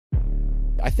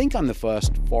I think I'm the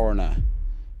first foreigner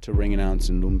to ring announce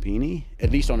in Lumpinee,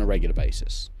 at least on a regular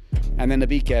basis. And then the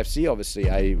BKFC, obviously,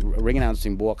 I ring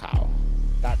announcing Buakaw.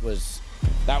 That was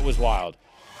wild.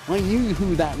 I knew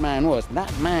who that man was.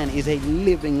 That man is a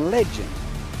living legend.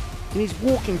 And he's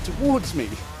walking towards me.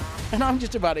 And I'm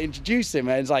just about to introduce him.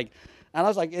 And I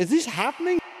was like, is this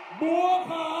happening?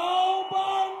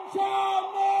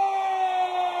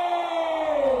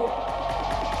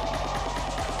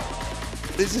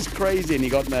 This is crazy. And he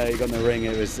got in the ring.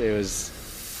 It was...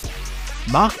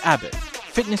 Mark Abbott,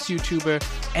 fitness YouTuber,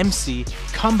 MC,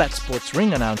 combat sports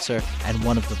ring announcer, and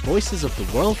one of the voices of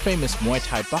the world-famous Muay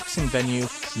Thai boxing venue,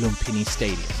 Lumpinee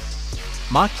Stadium.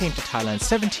 Mark came to Thailand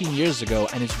 17 years ago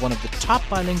and is one of the top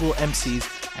bilingual MCs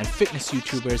and fitness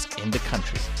YouTubers in the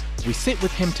country. We sit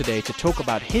with him today to talk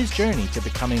about his journey to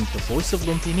becoming the voice of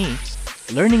Lumpinee,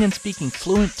 learning and speaking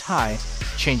fluent Thai,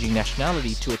 changing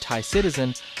nationality to a Thai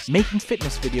citizen, making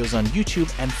fitness videos on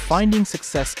YouTube, and finding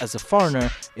success as a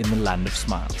foreigner in the land of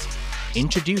smiles.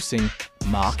 Introducing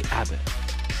Mark Abbott.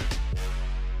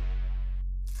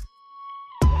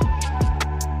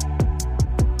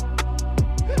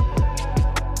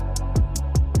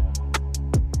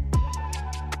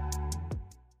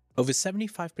 Over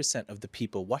 75% of the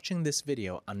people watching this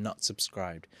video are not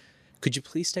subscribed. Could you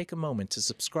please take a moment to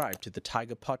subscribe to the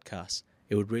Thaiger podcast?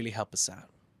 It would really help us out.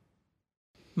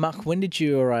 Mark, when did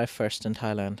you arrive first in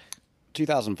Thailand?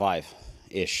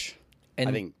 2005-ish. And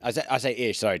I think I say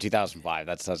ish. Sorry, 2005.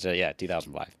 That's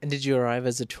 2005. And did you arrive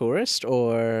as a tourist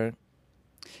or?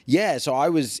 Yeah, so I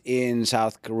was in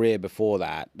South Korea before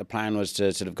that. The plan was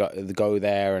to sort of go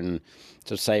there and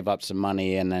sort of save up some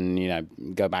money and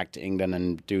then go back to England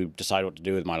and decide what to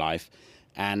do with my life.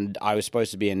 And I was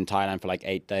supposed to be in Thailand for like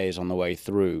 8 days on the way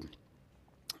through.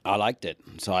 I liked it,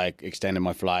 so I extended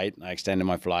my flight. Eventually,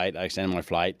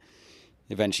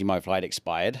 my flight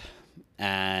expired,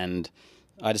 and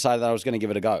I decided that I was going to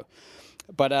give it a go.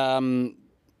 But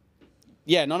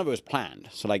yeah, none of it was planned.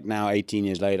 So like now, 18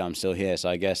 years later, I'm still here. So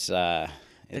I guess the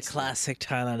classic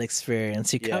Thailand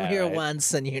experience. You come here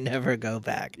once and you never go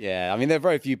back. Yeah, I mean, there are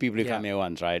very few people who come here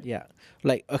once, right? Yeah.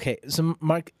 Like, okay, so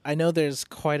Mark, I know there's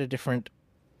quite a different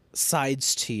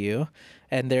sides to you,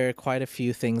 and there are quite a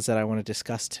few things that I want to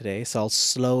discuss today. So I'll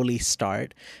slowly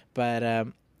start. But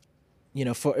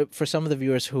for some of the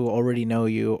viewers who already know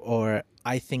you, or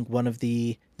I think one of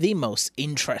the most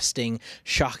interesting,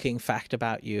 shocking fact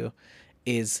about you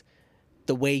is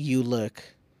the way you look,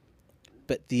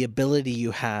 but the ability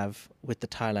you have with the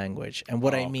Thai language. And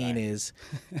what I mean is,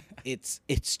 it's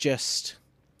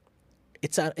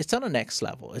on a next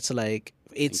level. It's like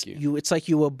it's like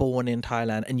you were born in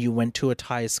Thailand and you went to a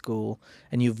Thai school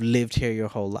and you've lived here your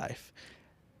whole life.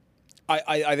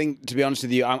 I think, to be honest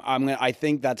with you, I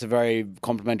think that's a very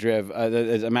complimentary of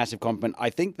a massive compliment. I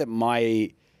think that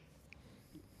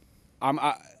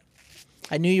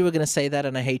I knew you were going to say that,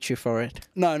 and I hate you for it.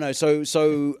 No.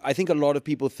 So I think a lot of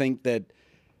people think that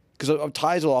because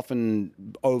Thais will often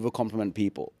over-compliment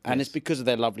people, and it's because of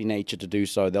their lovely nature to do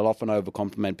so. They'll often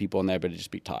over-compliment people on their ability to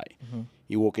speak Thai. Mm-hmm.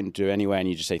 You walk into anywhere and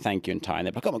you just say thank you in Thai, and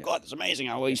they're like, oh my God, that's amazing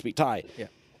how well you speak Thai. Yeah.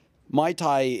 My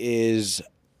Thai is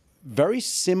very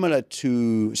similar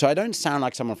to... So I don't sound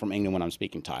like someone from England when I'm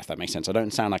speaking Thai, if that makes sense. I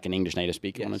don't sound like an English native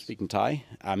speaker when I'm speaking Thai.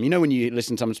 When you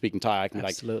listen to someone speaking Thai, I can be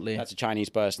like, that's a Chinese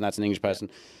person, that's an English person.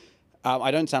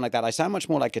 I don't sound like that. I sound much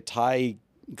more like a Thai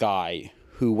guy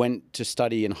who went to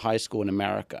study in high school in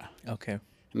America. Okay.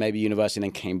 Maybe university and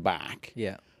then came back.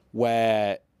 Yeah.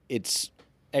 Where it's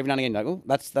every now and again like, oh,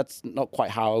 that's not quite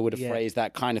how I would have phrased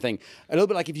that kind of thing. A little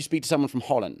bit like if you speak to someone from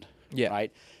Holland,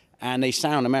 right? And they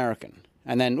sound American.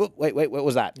 And then, wait, what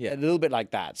was that? Yeah. A little bit like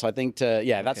that. So I think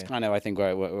that's kind of, I think,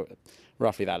 we're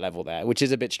roughly that level there, which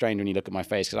is a bit strange when you look at my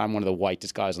face because I'm one of the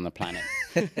whitest guys on the planet.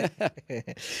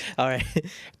 All right.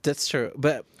 That's true.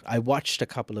 But I watched a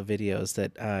couple of videos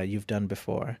that you've done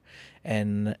before,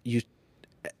 and you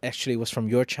actually was from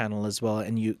your channel as well.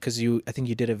 And I think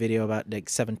you did a video about like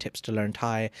 7 tips to learn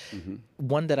Thai. Mm-hmm.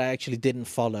 One that I actually didn't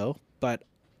follow, but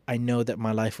I know that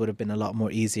my life would have been a lot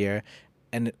more easier.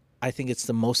 And I think it's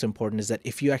the most important is that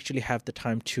if you actually have the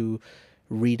time to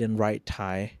read and write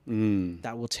Thai,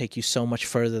 that will take you so much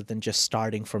further than just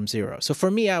starting from zero. So for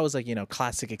me, I was like,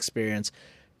 classic experience,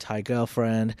 Thai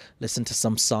girlfriend, listen to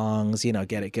some songs,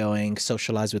 get it going,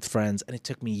 socialize with friends. And it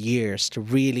took me years to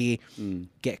really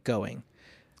get going.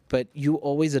 But you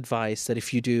always advise that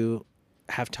if you do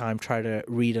have time, try to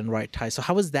read and write Thai. So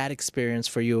how was that experience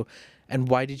for you? And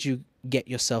why did you get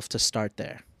yourself to start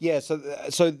there? Yeah, so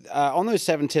on those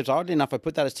 7 tips, oddly enough, I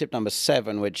put that as tip number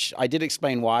 7, which I did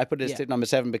explain why I put it as tip number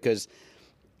 7 because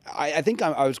I think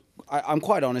I'm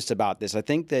quite honest about this. I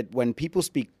think that when people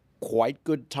speak quite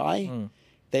good Thai,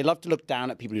 they love to look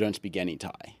down at people who don't speak any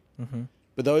Thai.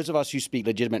 But those of us who speak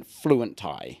legitimate fluent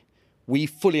Thai, we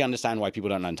fully understand why people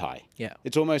don't learn Thai. Yeah.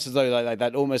 It's almost as though like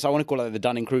that. Almost, I want to call it the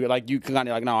Dunning-Kruger. Like you can kind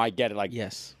of like, no, I get it. Like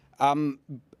Yes. And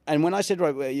when I said,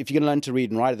 right, if you're going to learn to read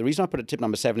and write, the reason I put it tip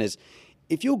number 7 is,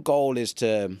 if your goal is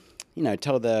to,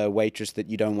 tell the waitress that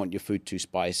you don't want your food too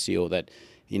spicy, or that,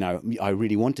 I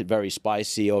really want it very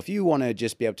spicy, or if you want to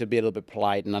just be able to be a little bit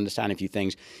polite and understand a few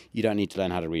things, you don't need to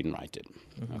learn how to read and write it.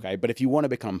 Okay, but if you want to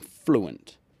become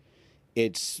fluent,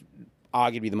 it's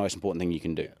arguably the most important thing you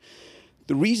can do.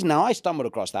 The reason now I stumbled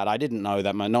across that, I didn't know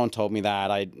that. No one told me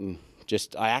that. I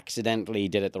accidentally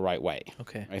did it the right way.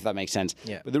 Okay. If that makes sense.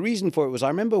 Yeah. But the reason for it was, I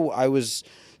remember I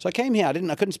came here, I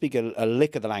couldn't speak a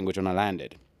lick of the language when I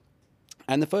landed.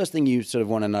 And the first thing you sort of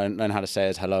want to learn how to say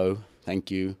is hello, thank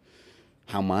you,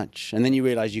 how much? And then you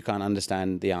realize you can't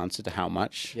understand the answer to how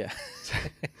much. Yeah.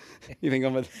 You think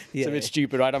it's a bit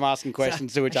stupid, right? I'm asking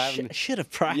questions to which I haven't. should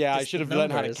have practiced. Yeah, I should have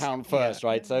learned how to count first,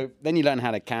 right? So then you learn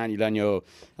how to count, you learn your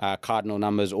cardinal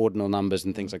numbers, ordinal numbers,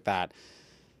 and things like that.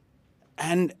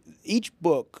 And each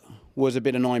book was a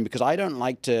bit annoying because I don't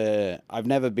like to,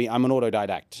 I'm an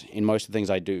autodidact in most of the things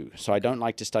I do. So I don't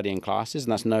like to study in classes,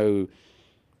 and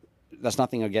that's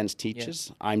nothing against teachers.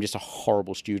 Yeah. I'm just a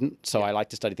horrible student. So I like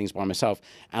to study things by myself.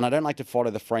 And I don't like to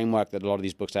follow the framework that a lot of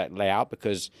these books lay out,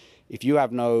 because if you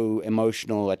have no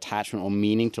emotional attachment or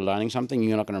meaning to learning something,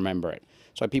 you're not going to remember it.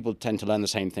 So people tend to learn the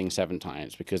same thing 7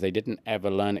 times because they didn't ever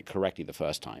learn it correctly the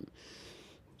first time.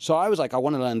 So I was like, I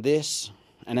want to learn this.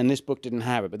 And then this book didn't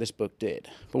have it, but this book did.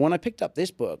 But when I picked up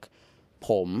this book,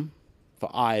 Pom, for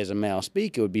I as a male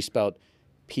speaker, would be spelled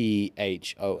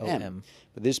P-H-O-M.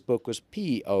 But this book was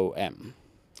P-O-M.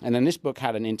 And then this book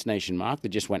had an intonation mark that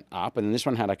just went up. And then this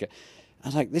one had I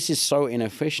was like, this is so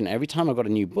inefficient. Every time I got a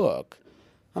new book,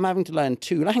 I'm having to learn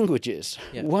 2 languages.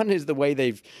 Yeah. One is the way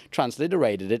they've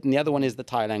transliterated it, and the other one is the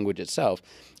Thai language itself.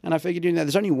 And I figured,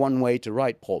 there's only one way to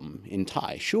write Pom in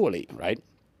Thai, surely, right?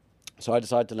 So I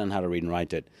decided to learn how to read and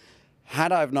write it.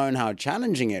 Had I have known how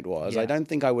challenging it was, I don't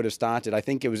think I would have started. I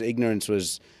think ignorance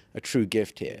was a true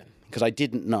gift here, because I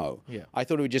didn't know. Yeah. I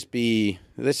thought it would just be,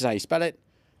 this is how you spell it,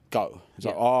 go. It's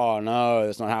like, oh no,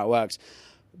 that's not how it works.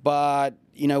 But,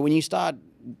 when you start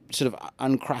sort of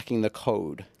uncracking the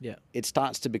code, it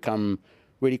starts to become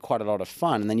really quite a lot of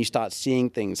fun. And then you start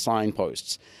seeing things,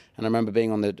 signposts. And I remember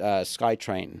being on the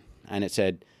SkyTrain, and it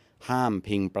said, Ham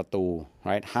ping pratu,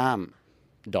 right? Ham.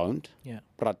 Don't.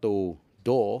 Pratu,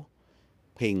 door,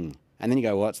 ping. And then you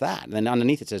go, what's that? And then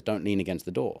underneath it says, don't lean against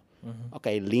the door.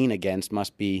 Okay, lean against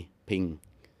must be ping.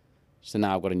 So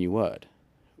now I've got a new word.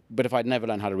 But if I'd never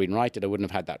learned how to read and write it, I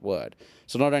wouldn't have had that word.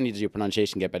 So not only does your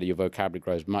pronunciation get better, your vocabulary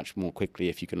grows much more quickly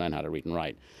if you can learn how to read and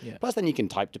write. Yeah. Plus then you can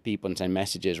type to people and send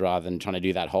messages rather than trying to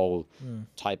do that whole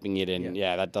typing it in.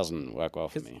 Yeah, that doesn't work well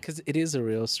for me. Because it is a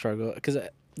real struggle. Because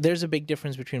there's a big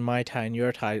difference between my Thai and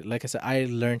your Thai. Like I said, I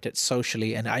learned it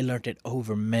socially, and I learned it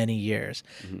over many years.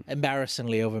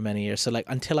 Embarrassingly over many years. So like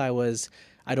until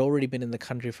I'd already been in the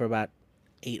country for about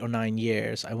 8 or 9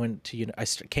 years. I went to, I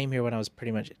came here when I was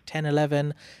pretty much 10,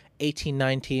 11, 18,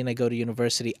 19. I go to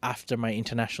university after my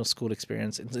international school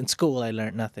experience. In school, I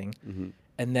learned nothing.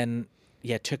 And then,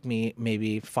 it took me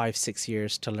maybe 5, 6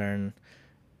 years to learn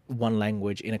one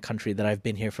language in a country that I've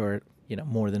been here for,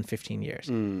 more than 15 years.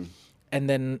 And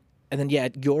then,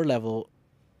 at your level,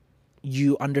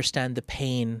 you understand the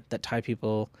pain that Thai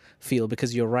people feel,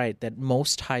 because you're right that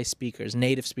most Thai speakers,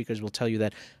 native speakers, will tell you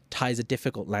that Thai is a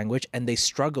difficult language, and they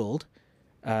struggled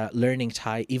learning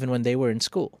Thai even when they were in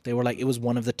school. They were like, it was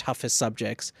one of the toughest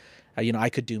subjects. I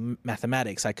could do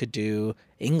mathematics, I could do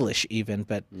English even,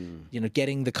 but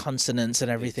getting the consonants and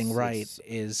everything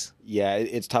is... Yeah,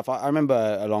 it's tough. I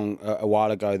remember a while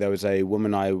ago, there was a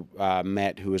woman I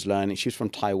met who was learning, she was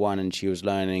from Taiwan, and she was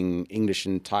learning English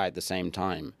and Thai at the same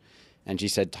time. And she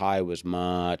said Thai was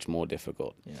much more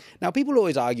difficult. Yeah. Now, people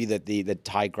always argue that the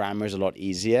Thai grammar is a lot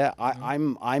easier.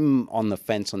 I'm on the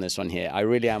fence on this one here. I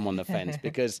really am on the fence,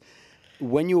 because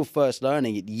when you're first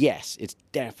learning it, yes, it's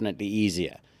definitely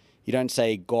easier. You don't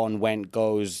say gone, went,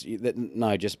 goes.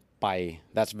 No, just by.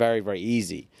 That's very, very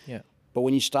easy. Yeah. But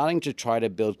when you're starting to try to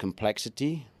build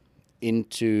complexity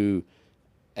into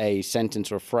a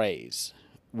sentence or phrase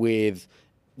with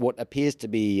what appears to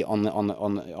be on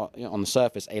the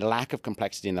surface a lack of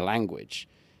complexity in the language,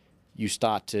 you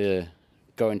start to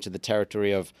go into the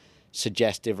territory of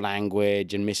suggestive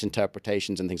language and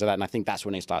misinterpretations and things like that. And I think that's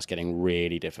when it starts getting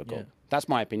really difficult. Yeah. That's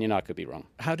my opinion. I could be wrong.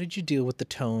 How did you deal with the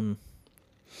tone?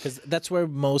 Because that's where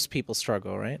most people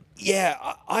struggle, right? Yeah,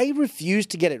 I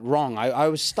refused to get it wrong. I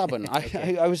was stubborn.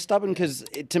 Okay. I was stubborn because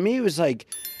to me it was like,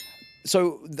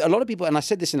 so a lot of people, and I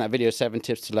said this in that video, 7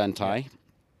 tips to learn Thai.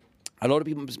 A lot of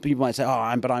people might say,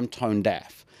 oh, but I'm tone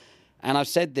deaf. And I've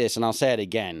said this, and I'll say it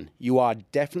again. You are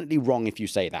definitely wrong if you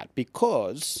say that,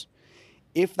 because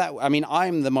if that, I mean,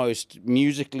 I'm the most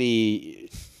musically,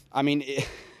 I mean,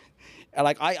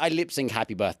 like I lip sync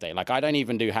Happy Birthday. Like I don't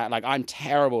even do, like I'm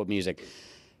terrible at music.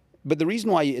 But the reason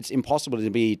why it's impossible to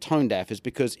be tone deaf is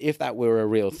because if that were a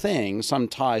real thing, some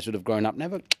Thais would have grown up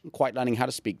never quite learning how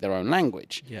to speak their own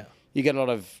language. Yeah. You get a lot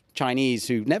of Chinese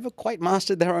who never quite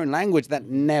mastered their own language. That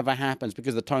never happens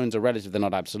because the tones are relative, they're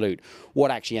not absolute.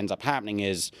 What actually ends up happening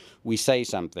is we say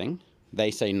something,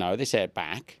 they say no, they say it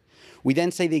back. We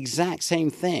then say the exact same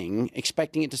thing,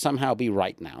 expecting it to somehow be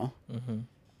right now.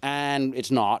 And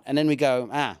it's not. And then we go,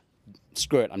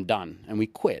 screw it, I'm done. And we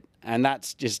quit. And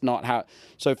that's just not how.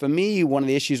 So for me, one of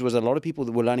the issues was a lot of people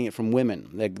that were learning it from women,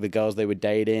 the girls they were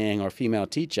dating or a female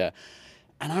teacher.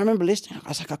 And I remember listening, I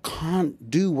was like, I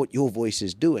can't do what your voice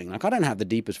is doing. Like, I don't have the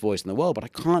deepest voice in the world, but I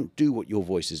can't do what your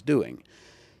voice is doing.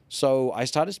 So I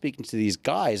started speaking to these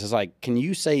guys. I was like, can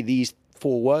you say these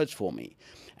 4 words for me?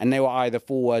 And they were either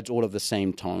 4 words all of the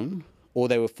same tone, or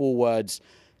they were 4 words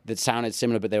that sounded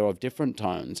similar, but they were of different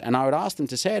tones. And I would ask them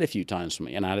to say it a few times for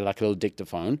me. And I had like a little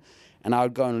dictaphone. And I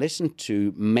would go and listen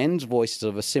to men's voices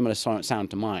of a similar sound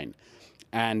to mine.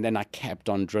 And then I kept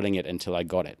on drilling it until I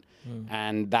got it.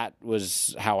 And that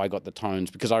was how I got the tones,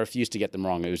 because I refused to get them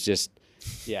wrong. It was just,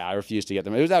 I refused to get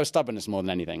them. That was stubbornness more than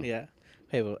anything. Yeah.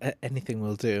 Hey, well, anything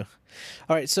will do.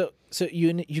 All right. So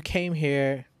you came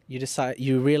here,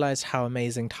 you realized how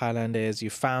amazing Thailand is. You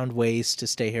found ways to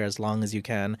stay here as long as you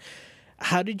can.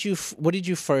 What did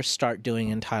you first start doing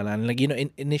in Thailand? Like,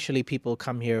 initially people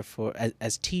come here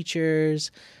as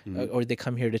teachers, or they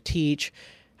come here to teach.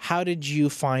 How did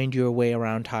you find your way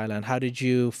around Thailand? How did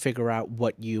you figure out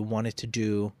what you wanted to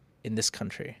do in this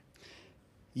country?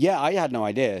 Yeah, I had no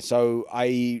idea. So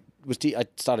I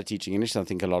started teaching English. I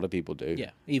think a lot of people do. Yeah,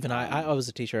 even I was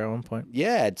a teacher at one point.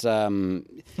 Yeah, it's I'll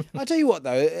tell you what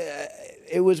though,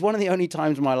 it was one of the only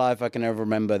times in my life I can ever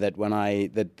remember that when I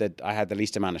had the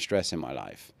least amount of stress in my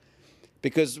life.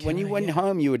 Because when you went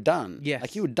home, you were done. Yes.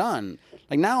 Like you were done.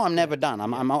 Like now, I'm never done.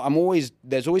 I'm always,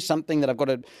 there's always something that I've got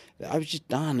to. I was just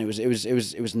done. It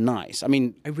was nice. I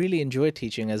mean, I really enjoy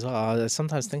teaching as well. I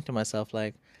sometimes think to myself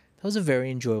like, that was a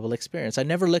very enjoyable experience. I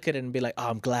never look at it and be like, oh,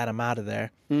 I'm glad I'm out of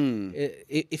there.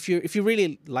 If you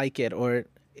really like it, or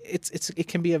it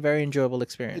can be a very enjoyable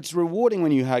experience. It's rewarding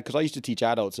when you have, because I used to teach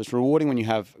adults. It's rewarding when you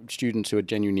have students who are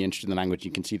genuinely interested in the language.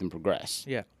 You can see them progress.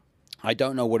 Yeah. I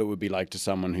don't know what it would be like to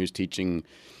someone who's teaching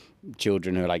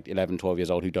children who are like 11, 12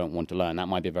 years old who don't want to learn. That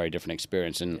might be a very different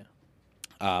experience. And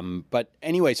but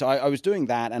anyway, so I was doing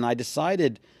that, and I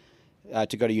decided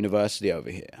to go to university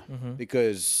over here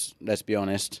because, let's be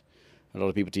honest, a lot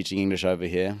of people teaching English over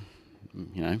here,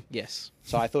 Yes.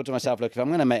 So I thought to myself, look, if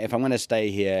I'm gonna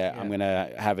stay here, I'm gonna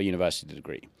have a university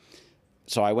degree.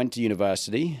 So I went to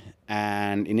university,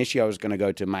 and initially I was going to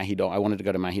go to Mahidol. I wanted to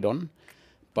go to Mahidol.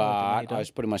 But I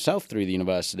was putting myself through the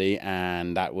university,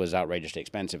 and that was outrageously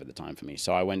expensive at the time for me.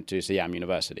 So I went to Siam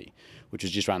University, which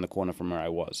was just around the corner from where I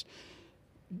was.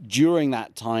 During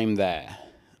that time there,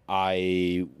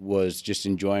 I was just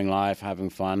enjoying life, having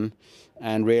fun,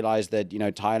 and realized that,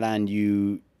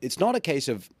 Thailand, it's not a case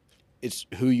of it's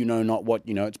who you know, not what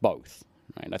you know. It's both,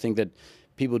 right? I think that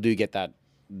people do get that.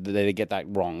 They get that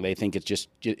wrong. They think it's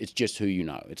just who you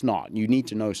know. It's not. You need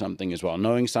to know something as well.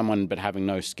 Knowing someone but having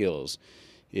no skills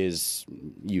is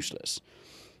useless.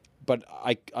 But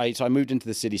so I moved into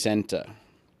the city center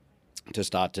to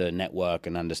start to network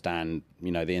and understand,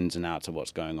 the ins and outs of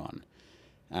what's going on.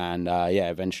 And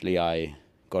eventually I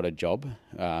got a job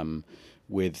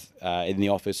with in the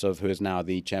office of who is now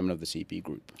the chairman of the CP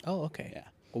group. Oh, okay. Yeah.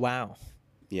 Wow.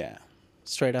 Yeah.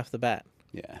 Straight off the bat.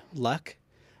 Yeah. Luck?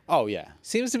 Oh yeah.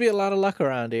 Seems to be a lot of luck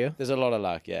around you. There's a lot of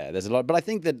luck, yeah. There's a lot, but I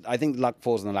think luck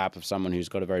falls in the lap of someone who's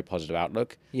got a very positive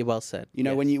outlook. You're well said.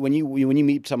 Yes. when you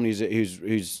meet someone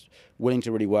who's willing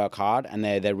to really work hard and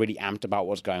they're really amped about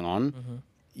what's going on,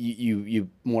 you're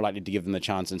more likely to give them the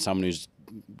chance than someone who's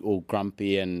all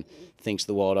grumpy and thinks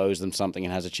the world owes them something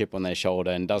and has a chip on their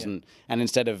shoulder and doesn't. And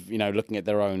instead of looking at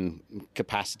their own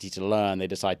capacity to learn, they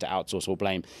decide to outsource or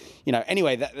blame.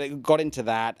 Anyway, they got into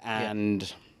that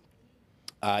and.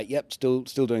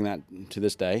 Still doing that to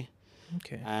this day.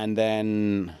 Okay. And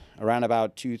then around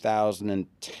about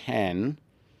 2010,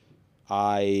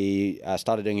 I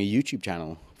started doing a YouTube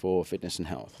channel for fitness and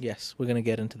health. Yes, we're going to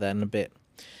get into that in a bit.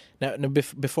 Now,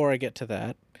 before I get to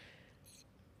that,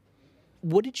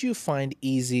 what did you find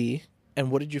easy and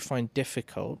what did you find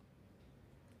difficult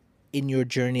in your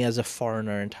journey as a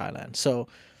foreigner in Thailand? So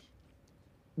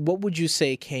what would you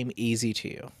say came easy to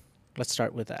you? Let's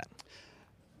start with that.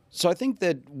 So I think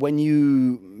that when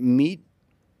you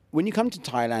come to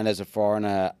Thailand as a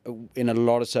foreigner, in a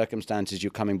lot of circumstances,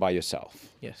 you're coming by yourself.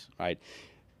 Yes. Right?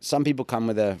 Some people come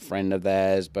with a friend of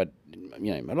theirs, but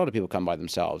a lot of people come by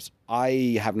themselves.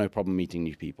 I have no problem meeting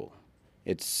new people.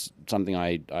 It's something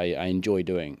I enjoy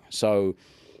doing. So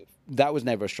that was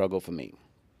never a struggle for me.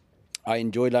 I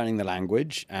enjoy learning the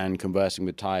language and conversing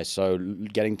with Thais. So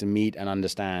getting to meet and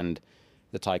understand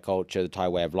the Thai culture, the Thai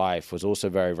way of life was also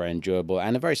very, very enjoyable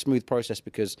and a very smooth process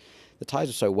because the Thais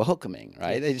are so welcoming,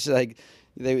 right? They just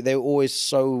they were always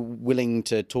so willing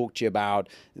to talk to you about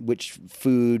which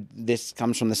food this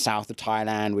comes from the south of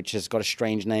Thailand, which has got a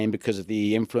strange name because of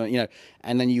the influence,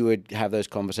 and then you would have those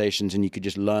conversations and you could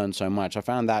just learn so much. I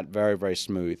found that very, very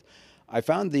smooth. I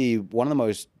found one of the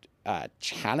most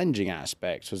challenging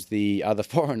aspects was the other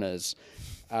foreigners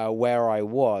where I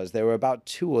was. There were about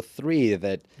 2 or 3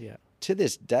 that to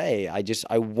this day,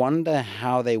 I wonder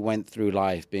how they went through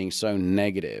life being so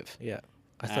negative. Yeah.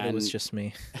 I thought it was just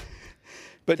me.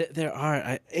 But there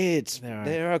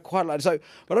are quite a lot. So,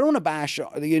 but I don't want to bash.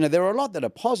 There are a lot that are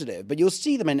positive, but you'll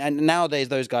see them. And nowadays,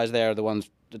 those guys there are the ones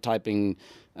typing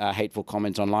hateful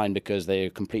comments online because they're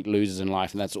complete losers in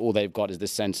life, and that's all they've got is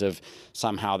this sense of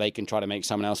somehow they can try to make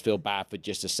someone else feel bad for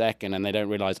just a second, and they don't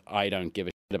realize I don't give a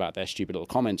shit about their stupid little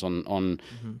comments on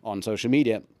social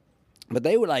media. But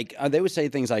they would say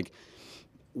things like,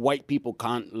 white people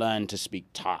can't learn to speak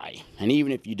Thai, and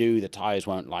even if you do, the Thais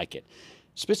won't like it.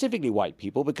 Specifically white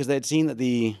people, because they'd seen that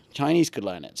the Chinese could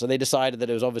learn it. So they decided that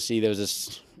there was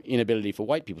this inability for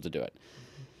white people to do it.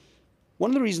 One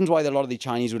of the reasons why a lot of the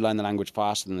Chinese would learn the language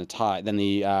faster than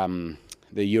the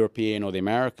European or the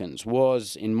Americans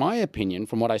was, in my opinion,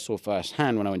 from what I saw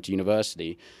firsthand when I went to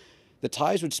university, the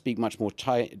Thais would speak much more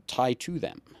Thai to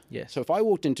them. Yes. So if I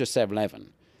walked into a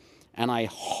 7-Eleven and I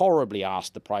horribly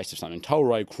asked the price of something,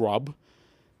 Taurai Krub,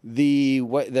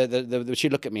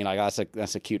 she'd look at me like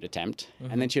that's a cute attempt,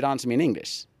 and then she'd answer me in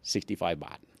English, 65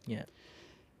 baht. Yeah.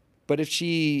 But if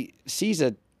she sees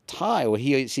a Thai or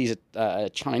he sees a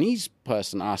Chinese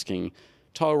person asking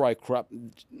Taurai Krub,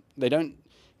 they don't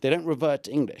revert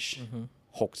to English.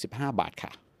 65 baht ka.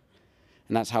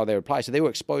 And that's how they reply. So they were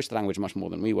exposed to the language much more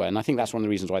than we were. And I think that's one of the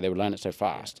reasons why they would learn it so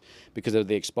fast, because of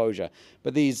the exposure.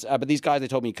 But these guys, they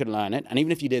told me you couldn't learn it. And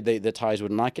even if you did, the Thais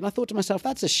wouldn't like it. And I thought to myself,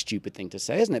 that's a stupid thing to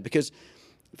say, isn't it? Because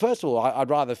first of all, I'd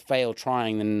rather fail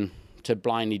trying than to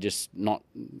blindly just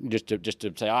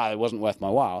to say, it wasn't worth my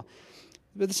while.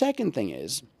 But the second thing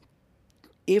is,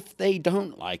 if they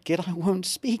don't like it, I won't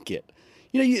speak it.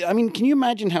 Can you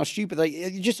imagine how stupid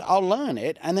I'll learn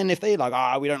it, and then if they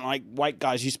we don't like white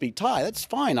guys who speak Thai, that's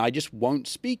fine. I just won't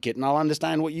speak it, and I'll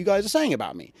understand what you guys are saying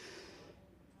about me.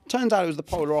 Turns out it was the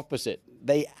polar opposite.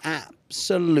 They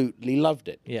absolutely loved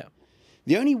it. Yeah.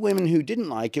 The only women who didn't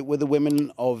like it were the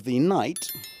women of the night,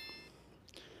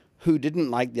 who didn't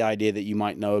like the idea that you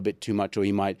might know a bit too much, or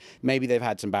maybe they've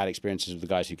had some bad experiences with the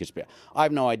guys who could speak. I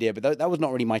have no idea, but that was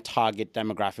not really my target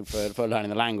demographic for learning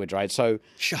the language, right? So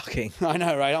shocking. I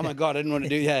know, right? Oh my God, I didn't want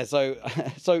to do that. So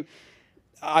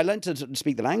I learned to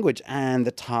speak the language, and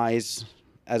the Thais,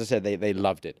 as I said, they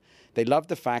loved it. They loved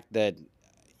the fact that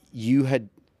you had,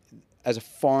 as a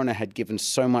foreigner, had given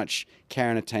so much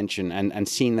care and attention and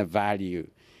seen the value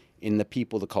in the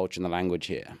people, the culture, and the language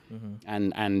here.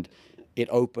 And it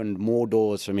opened more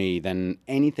doors for me than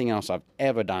anything else I've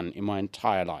ever done in my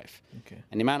entire life. Okay.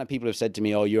 And the amount of people have said to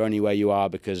me, you're only where you are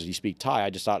because you speak Thai, I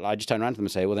just turn around to them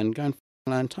and say, well, then go and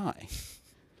learn Thai.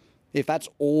 If that's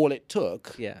all it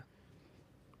took. Yeah,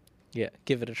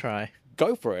 give it a try.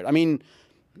 Go for it.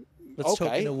 Let's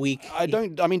talk in a week.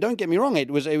 Don't get me wrong. It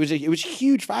was a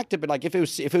huge factor, but if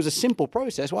it was a simple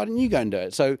process, why didn't you go and do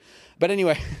it? So, but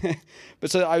anyway,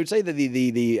 so I would say that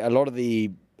a lot of the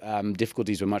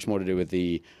difficulties were much more to do with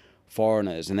the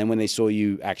foreigners, and then when they saw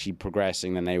you actually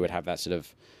progressing, then they would have that sort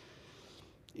of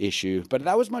issue. But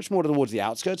that was much more towards the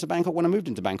outskirts of Bangkok. When I moved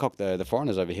into Bangkok, the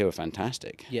foreigners over here were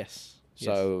fantastic. Yes.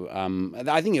 So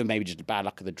I think it was maybe just a bad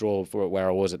luck of the draw for where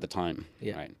I was at the time.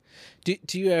 Yeah. Right.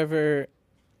 Do you ever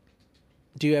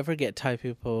get Thai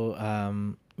people,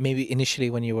 maybe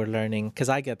initially when you were learning, because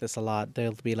I get this a lot,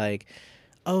 they'll be like,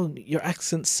 oh, your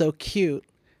accent's so cute.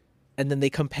 And then they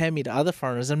compare me to other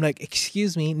foreigners. I'm like,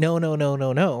 excuse me,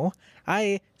 no.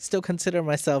 I still consider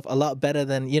myself a lot better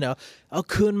than,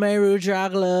 kun mai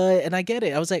rujak le. And I get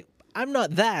it. I was like, I'm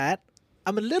not that.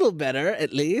 I'm a little better,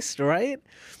 at least, right?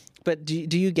 But do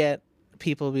you get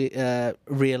people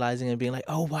realizing and being like,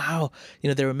 oh, wow,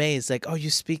 they're amazed. Like, oh, you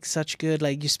speak such good,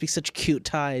 you speak such cute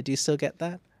Thai. Do you still get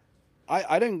that?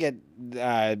 I don't get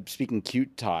speaking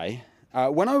cute Thai.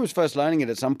 When I was first learning it,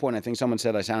 at some point, I think someone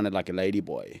said I sounded like a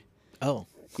ladyboy. Oh.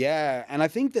 Yeah, and I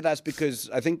think that's because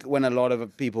I think when a lot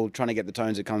of people trying to get the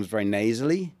tones, it comes very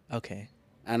nasally. Okay.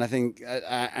 And I think,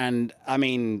 and I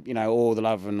mean, you know, all the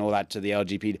love and all that to the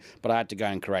LGBT, but I had to go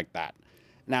and correct that.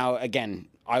 Now, again,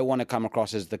 I want to come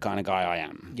across as the kind of guy I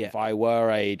am. Yeah. If I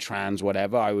were a trans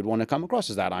whatever, I would want to come across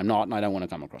as that. I'm not, and I don't want to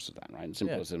come across as that, right?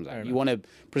 Simple as that. You want to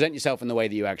present yourself in the way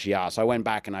that you actually are. So I went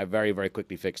back and I very, very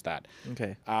quickly fixed that.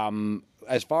 Okay.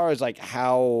 As far as like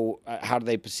how do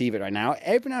they perceive it right now,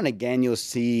 every now and again you'll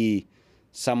see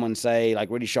someone say, like,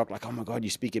 really shocked, like, oh my God, you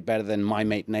speak it better than my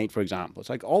mate Nate, for example. It's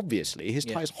like, obviously, his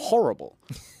Thai is horrible.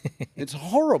 It's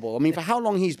horrible. I mean, for how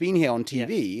long he's been here on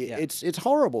TV, it's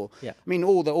horrible. Yeah. I mean,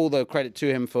 all the credit to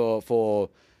him for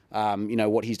you know,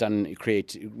 what he's done,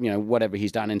 you know, whatever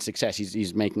he's done in success.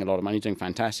 He's making a lot of money, doing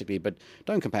fantastically, but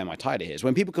don't compare my Thai to his.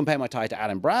 When people compare my Thai to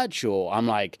Adam Bradshaw, I'm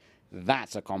like,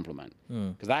 that's a compliment.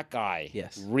 Because that guy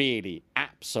really,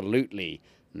 absolutely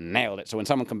nailed it. So when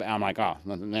someone I'm like, oh,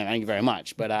 thank you very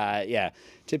much. But yeah,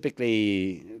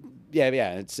 typically,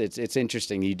 it's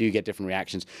interesting. You do get different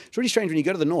reactions. It's really strange when you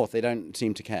go to the north; they don't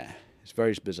seem to care. It's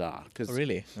very bizarre. Oh,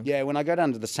 really? Yeah, when I go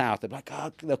down to the south, they're like,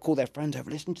 oh, they'll call their friends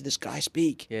over, listen to this guy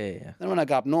speak. Yeah. Then when I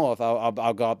go up north, I'll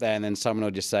go up there, and then someone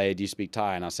will just say, do you speak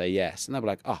Thai? And I'll say yes, and they'll be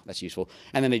like, oh, that's useful.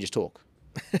 And then they just talk,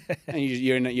 and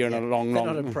you're in a long. They're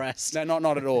not impressed. No,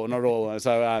 not at all, not at all.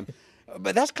 So.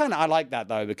 But that's kind of, I like that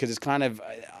though, because it's kind of,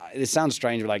 it sounds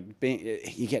strange, but like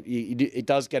it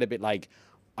does get a bit like,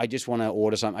 I just want to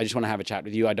order something. I just want to have a chat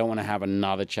with you. I don't want to have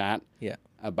another chat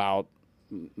about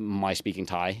my speaking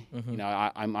Thai. You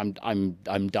know,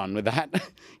 I'm done with that.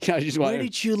 You know, I just want. Where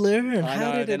did you learn?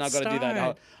 How did then it I've got to do that.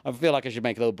 start? I feel like I should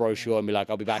make a little brochure and be like,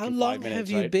 I'll be back in 5 minutes. How long have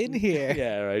you been here?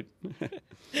 Yeah, right.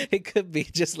 It could be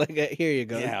just like, here you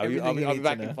go. Yeah, I'll be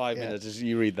back in 5 minutes. Just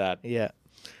you read that. Yeah.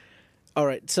 All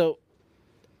right, so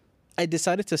I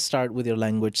decided to start with your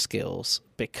language skills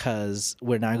because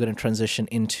we're now going to transition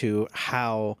into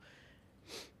how,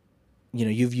 you know,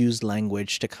 you've used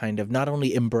language to kind of not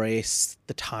only embrace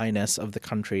the Thai-ness of the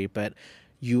country, but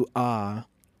you are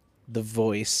the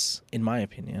voice, in my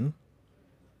opinion,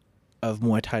 of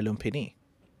Muay Thai Lumpinee.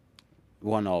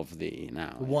 One of the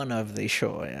now. One of the,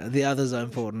 sure, yeah. The others are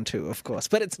important too, of course,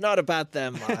 but it's not about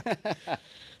them, Mark.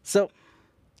 So,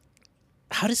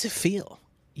 how does it feel?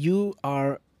 You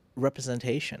are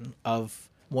representation of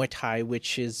Muay Thai,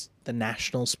 which is the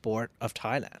national sport of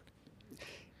Thailand.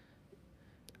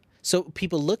 So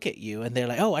people look at you and they're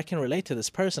like, oh, I can relate to this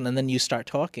person. And then you start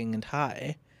talking in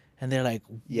Thai and they're like,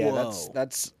 whoa. Yeah,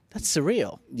 that's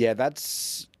surreal. Yeah,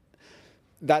 that's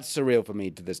surreal for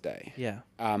me to this day. Yeah.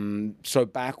 So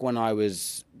back when I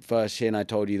was first here and I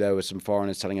told you there were some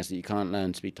foreigners telling us that you can't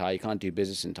learn to speak Thai, you can't do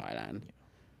business in Thailand.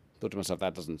 Thought to myself,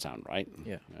 that doesn't sound right.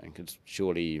 Yeah. Because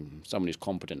surely someone who's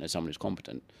competent is someone who's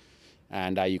competent.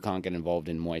 And you can't get involved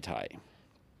in Muay Thai.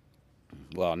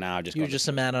 Well, now I just you're just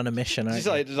a man on a mission, aren't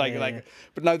you?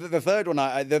 But no, the third one,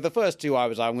 the first two I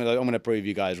was, I'm gonna prove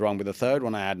you guys wrong. But the third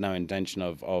one, I had no intention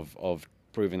of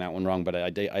proving that one wrong. But I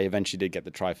eventually did get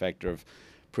the trifecta of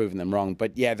proving them wrong.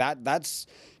 But yeah, that's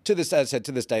to this, as I said,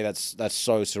 to this day, that's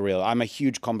so surreal. I'm a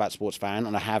huge combat sports fan,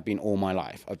 and I have been all my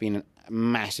life. I've been a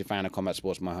massive fan of combat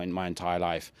sports my entire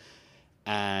life,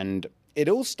 and it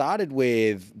all started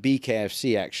with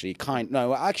BKFC. Actually,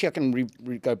 I can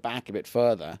go back a bit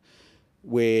further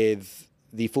with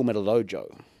the Full Metal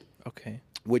Dojo. Okay.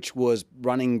 Which was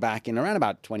running back in around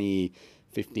about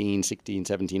 2015, 16,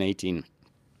 17, 18.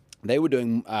 They were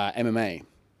doing MMA.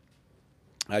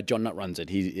 John Nutt runs it.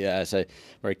 He's a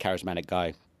very charismatic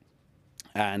guy.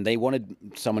 And they wanted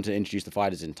someone to introduce the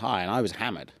fighters in Thai, and I was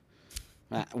hammered.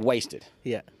 Wasted.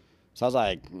 Yeah. So I was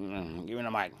like, give me the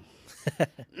mic.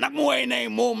 Nak Muay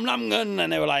name Mom Nam Ngun,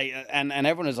 and they were like, and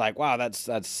everyone was like, wow, that's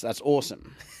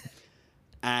awesome.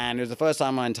 And it was the first time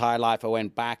in my entire life I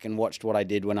went back and watched what I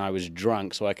did when I was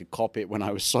drunk so I could copy it when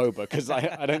I was sober, because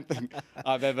I don't think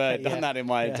I've ever done that in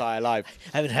my entire life.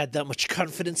 I haven't had that much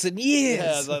confidence in years.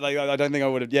 Yeah, so I don't think I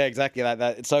would have. Yeah, exactly like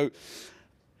that. So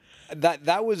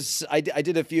that was, I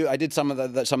did some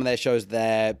of their shows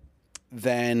there.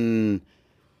 Then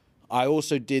I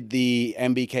also did the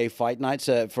MBK fight nights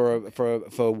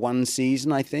for one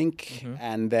season, I think,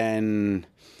 and then.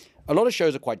 A lot of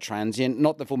shows are quite transient.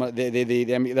 Not the format.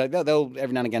 They'll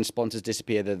every now and again sponsors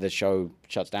disappear. The show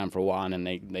shuts down for a while and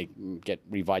they get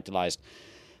revitalized.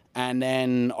 And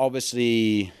then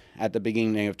obviously at the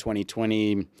beginning of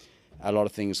 2020, a lot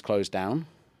of things closed down.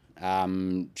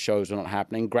 Shows were not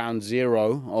happening. Ground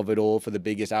zero of it all for the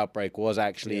biggest outbreak was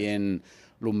actually in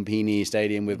Lumpinee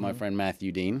Stadium with my friend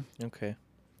Matthew Dean. Okay.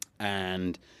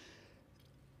 And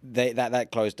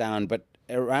that closed down. But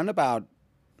around about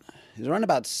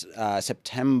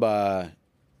September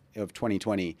of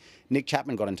 2020, Nick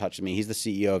Chapman got in touch with me. He's the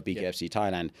CEO of BKFC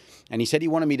Thailand. And he said he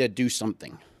wanted me to do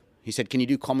something. He said, can you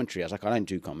do commentary? I was like, I don't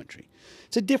do commentary.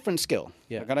 It's a different skill.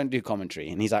 Like, I don't do commentary.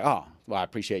 And he's like, oh, well, I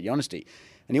appreciate your honesty.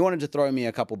 And he wanted to throw me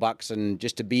a couple bucks and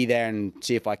just to be there and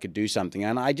see if I could do something.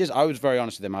 And I was very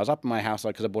honest with him. I was up in my house,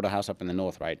 because I bought a house up in the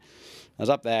north, right? I was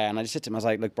up there and I just said to him, I was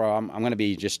like, look, bro, I'm going to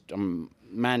be just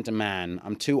man to man.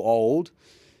 I'm too old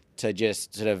to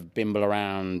just sort of bimble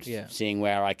around seeing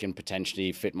where I can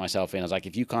potentially fit myself in. I was like,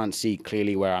 if you can't see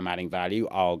clearly where I'm adding value,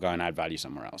 I'll go and add value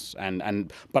somewhere else.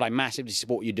 But I massively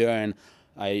support what you're doing.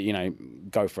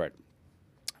 Go for it.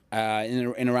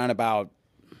 In around about,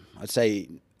 I'd say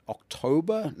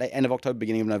October, end of October,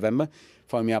 beginning of November,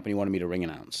 phoned me up and he wanted me to ring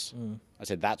announce. I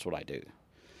said, that's what I do.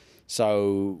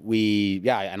 So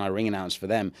and I ring announced for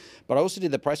them. But I also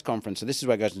did the press conference. So this is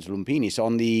where it goes into Lumpinee. So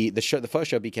on the first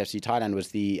show of BKFC Thailand was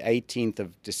the 18th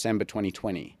of December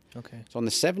 2020. Okay. So on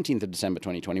the 17th of December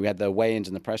 2020, we had the weigh-ins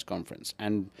and the press conference.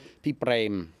 And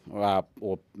Prem,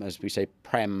 or as we say,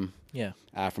 Prem,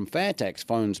 from Fairtex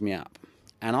phones me up.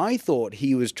 And I thought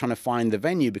he was trying to find the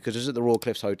venue because it was at the Royal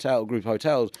Cliffs Hotel, Group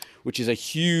Hotels, which is a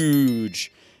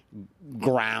huge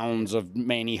grounds of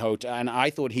many hotels. And I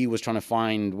thought he was trying to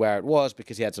find where it was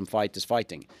because he had some fighters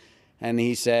fighting. And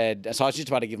he said, so I was just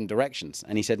about to give him directions.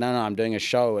 And he said, no, I'm doing a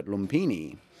show at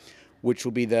Lumpinee, which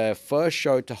will be the first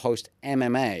show to host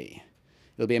MMA.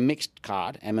 It'll be a mixed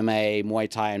card, MMA, Muay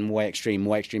Thai, and Muay Extreme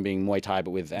being Muay Thai,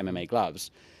 but with MMA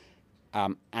gloves.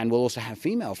 And we'll also have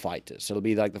female fighters. So it'll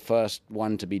be like the first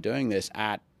one to be doing this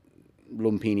at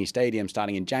Lumpinee Stadium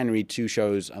starting in January, 2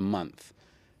 shows a month.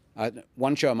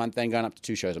 1 show a month, then going up to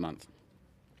 2 shows a month.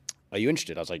 Are you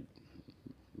interested? I was like,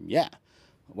 yeah.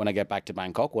 When I get back to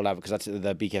Bangkok, we'll have, because that's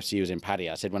the BKFC was in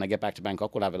Pattaya. I said, when I get back to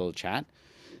Bangkok, we'll have a little chat.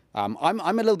 I'm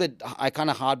a little bit, I'm kind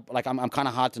of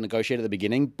hard to negotiate at the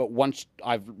beginning, but once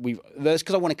that's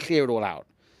because I want to clear it all out.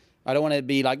 I don't want to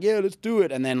be like, yeah, let's do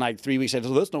it. And then like 3 weeks later,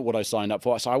 that's not what I signed up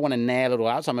for. So I want to nail it all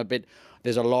out. So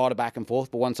there's a lot of back and forth,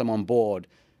 but once I'm on board,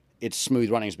 it's smooth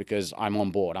runnings because I'm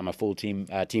on board. I'm a full team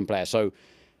player. So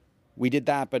we did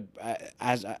that, but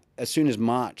as soon as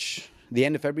March, the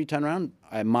end of February turnaround,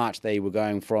 March they were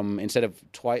going from, instead of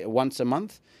once a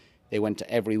month, they went to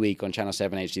every week on Channel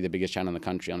 7 HD, the biggest channel in the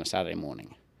country, on a Saturday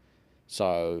morning.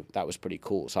 So that was pretty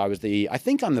cool. So I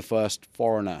think I'm the first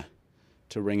foreigner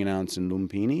to ring announce in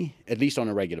Lumpinee, at least on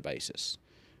a regular basis,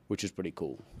 which is pretty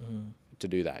cool to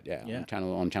do that.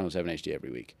 On Channel 7 HD every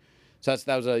week. So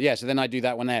that was so then I do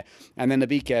that one there, and then the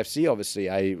BKFC, obviously,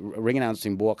 I ring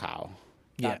announcing Borkow.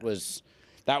 That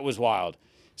was wild.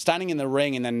 Standing in the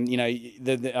ring, and then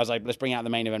I was like, let's bring out the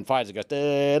main event fighters. It goes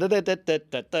da, da, da, da, da,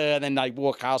 da, da, and then like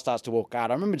Borkow starts to walk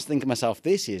out. I remember just thinking to myself,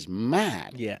 this is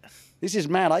mad. Yeah. This is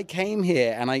mad. I came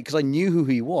here and because I knew who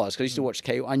he was, because I used to watch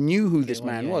K1. I knew who this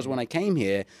man was when I came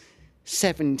here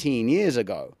 17 years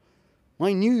ago.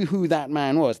 I knew who that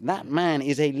man was. That man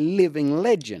is a living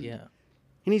legend. Yeah.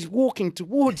 And he's walking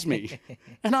towards me.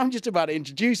 And I'm just about to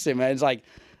introduce him. And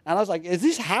I was like, is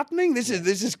this happening? This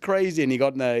is crazy. And he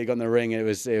got in the ring, and it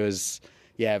was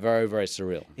very, very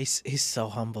surreal. He's so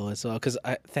humble as well, because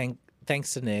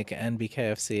thanks to Nick and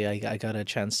BKFC, I got a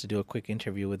chance to do a quick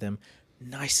interview with him.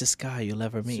 Nicest guy you'll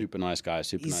ever meet. Super nice guy.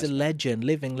 He's a legend,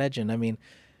 living legend. I mean,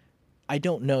 I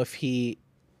don't know if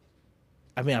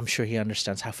I'm sure he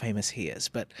understands how famous he is,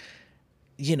 but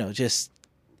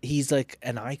he's like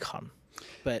an icon.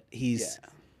 But he's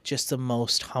just the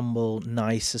most humble,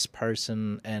 nicest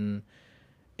person, and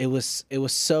it was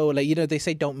so like, they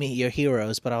say don't meet your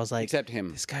heroes, but I was like, except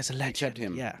him. This guy's a legend. Except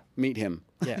him. Yeah. Meet him.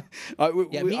 Yeah.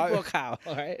 Meet Borkow.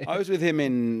 All right. I was with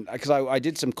him because I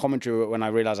did some commentary when I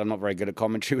realized I'm not very good at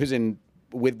commentary. I was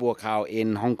with Borkow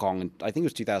in Hong Kong, and I think it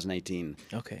was 2018.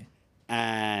 Okay.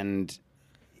 And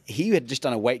he had just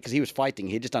done a weight, because he was fighting.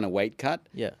 He had just done a weight cut.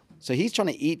 Yeah. So he's trying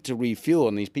to eat to refuel,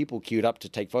 and these people queued up to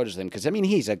take photos of him, because,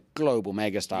 he's a global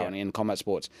megastar in combat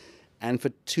sports. And for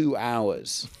 2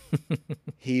 hours,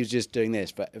 he was just doing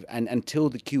this, and until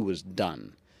the queue was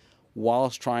done,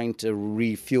 whilst trying to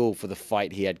refuel for the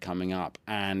fight he had coming up.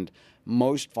 And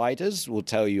most fighters will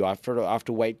tell you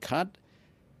after weight cut,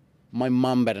 my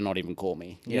mum better not even call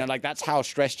me. That's how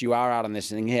stressed you are out on this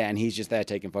thing here, and he's just there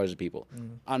taking photos of people.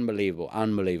 Unbelievable.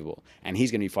 And he's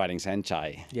going to be fighting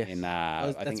Senchai in,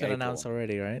 I think, that's been announced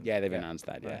already, right? Yeah, they've announced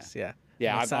that, nice.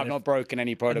 Yeah, I've not broken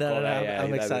any protocol there. Yeah,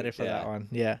 I'm excited for that one.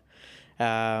 Yeah.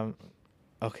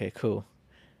 Okay, cool.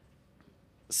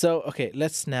 So,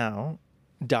 let's now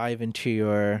dive into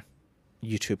your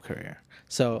YouTube career.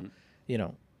 So,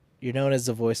 you're known as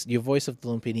your voice of the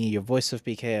Lumpinee, your voice of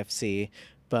BKFC,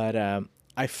 but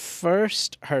I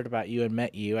first heard about you and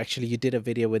met you. Actually, you did a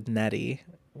video with Natty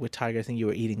with Thaiger, I think you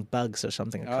were eating bugs or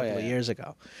something a couple of years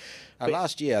ago.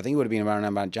 Last year, I think it would have been around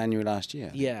about January last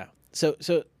year. Yeah. So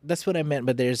that's what I meant.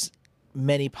 But there's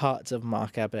many parts of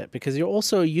Mark Abbott because you're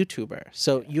also a YouTuber.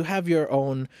 So you have your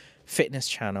own fitness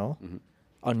channel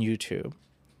on YouTube.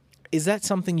 Is that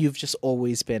something you've just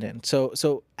always been in?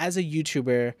 So as a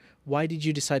YouTuber, why did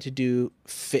you decide to do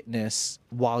fitness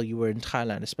while you were in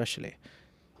Thailand, especially?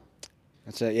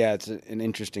 It's an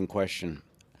interesting question.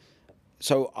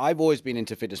 So I've always been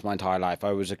into fitness my entire life.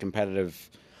 I'm just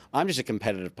a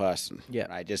competitive person. Yeah.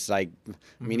 Right. Just like,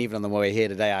 I mean, even on the way here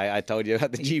today, I told you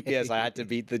about the GPS. I had to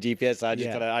beat the GPS.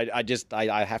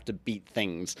 I have to beat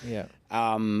things. Yeah.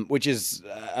 Which is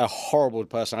a horrible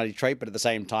personality trait, but at the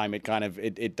same time,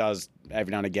 it does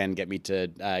every now and again get me to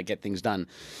get things done.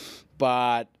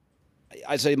 But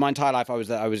I'd say my entire life I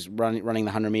was running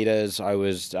the 100 meters. I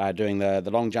was doing the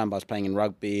long jump. I was playing in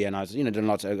rugby, and I was doing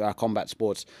lots of combat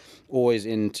sports. Always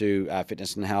into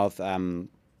fitness and health.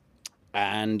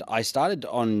 And I started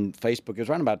on Facebook. It was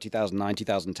around about 2009,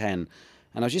 2010.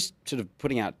 And I was just sort of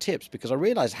putting out tips because I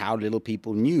realized how little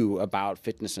people knew about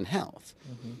fitness and health.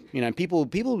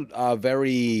 People are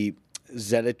very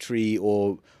zealotry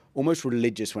or almost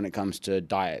religious when it comes to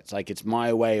diets. Like, it's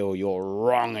my way or you're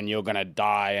wrong and you're going to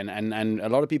die. And a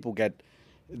lot of people get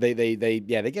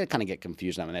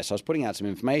confused over there. So I was putting out some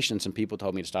information. Some people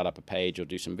told me to start up a page or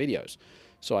do some videos.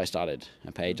 So I started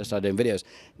a page. I started doing videos.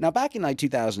 Now, back in like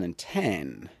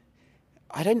 2010,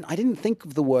 I didn't think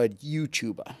of the word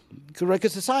YouTuber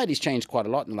because society's changed quite a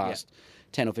lot in the last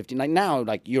 10 or 15. Like now,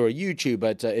 like you're a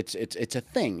YouTuber, it's a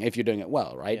thing if you're doing it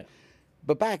well, right? Yeah.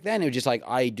 But back then it was just like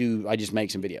I just make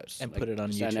some videos and put it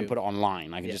on YouTube and then put it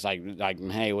online. I can just like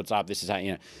hey, what's up? This is how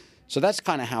So that's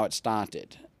kind of how it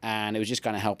started, and it was just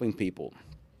kind of helping people.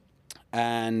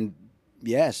 And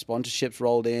yeah, sponsorships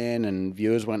rolled in and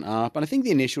viewers went up. And I think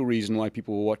the initial reason why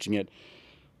people were watching it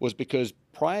was because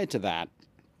prior to that,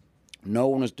 no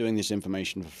one was doing this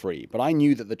information for free. But I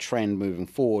knew that the trend moving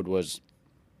forward was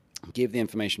give the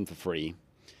information for free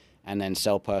and then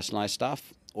sell personalized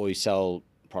stuff, or you sell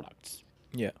products.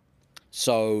 Yeah.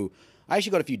 So I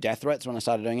actually got a few death threats when I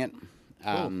started doing it.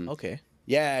 Okay.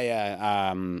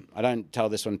 Yeah. I don't tell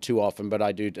this one too often, but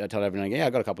I do tell everyone, I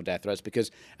got a couple of death threats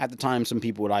because at the time some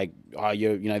people were like,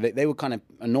 they were kind of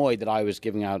annoyed that I was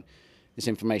giving out this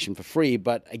information for free.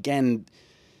 But again,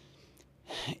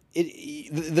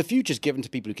 the future's given to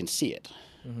people who can see it.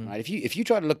 Right? If you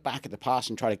try to look back at the past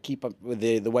and try to keep up with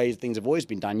the ways things have always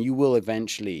been done, you will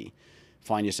eventually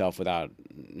find yourself without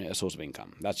a source of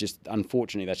income.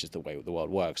 Unfortunately, that's just the way the world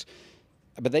works.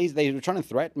 But they were trying to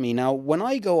threaten me. Now, when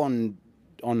I go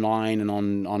online and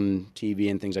on TV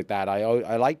and things like that,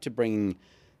 I like to bring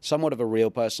somewhat of a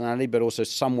real personality, but also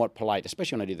somewhat polite,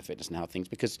 especially when I do the fitness and health things,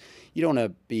 because you want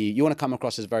to come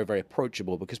across as very, very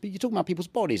approachable, because you're talking about people's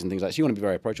bodies and things like that, so you want to be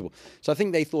very approachable. So I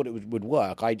think they thought it would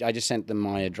work. I just sent them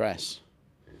my address.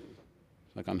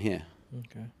 Like, I'm here.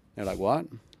 Okay. They're like, what?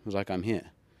 I was like, I'm here.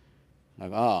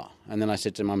 Like, and then I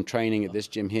said to them, I'm training at this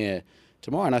gym here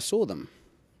tomorrow, and I saw them.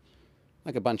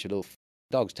 Like a bunch of little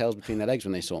dogs, tails between their legs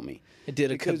when they saw me. It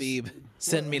did a Khabib.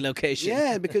 Send me location.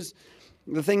 Yeah, because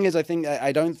the thing is,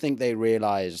 I don't think they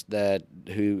realized that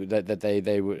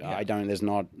they were. Yeah. There's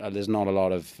not a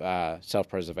lot of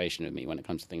self-preservation with me when it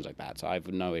comes to things like that. So I have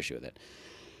no issue with it.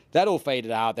 That all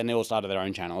faded out. Then they all started their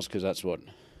own channels because that's what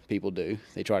people do.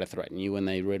 They try to threaten you when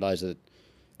they realize that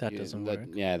doesn't work.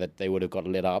 Yeah, that they would have got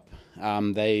lit up.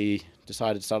 They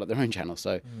decided to start up their own channel.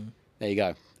 So there you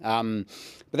go.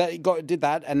 But did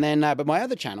that, and then but my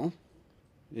other channel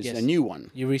is a new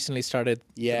one. You recently started.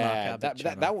 Yeah,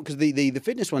 that one, because the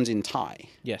fitness one's in Thai.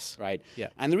 Yes. Right. Yeah.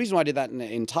 And the reason why I did that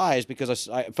in Thai is because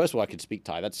first of all I could speak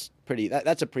Thai. That's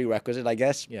a prerequisite, I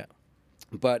guess. Yeah.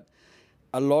 But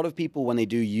a lot of people, when they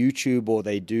do YouTube or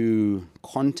they do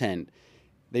content,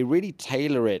 they really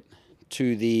tailor it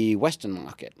to the Western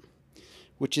market,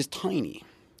 which is tiny.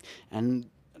 And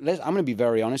I'm going to be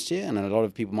very honest here, and a lot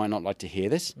of people might not like to hear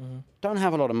this. Don't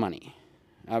have a lot of money.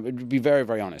 Be very,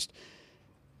 very honest.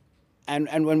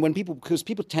 And when people, because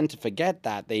people tend to forget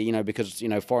that, because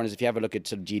foreigners, if you have a look at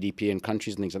sort of GDP in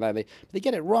countries and things like that, they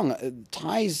get it wrong.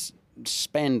 Thais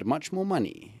spend much more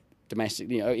money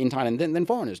domestically, in Thailand than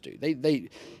foreigners do.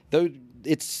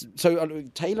 It's so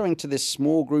tailoring to this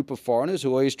small group of foreigners who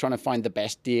are always trying to find the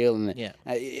best deal. And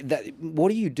what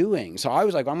are you doing? So I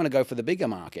was like, I'm going to go for the bigger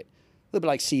market, a little bit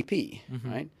like CP,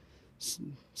 right?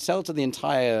 Sell to the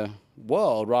entire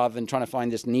world rather than trying to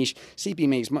find this niche. CP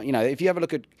makes, if you ever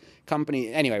look at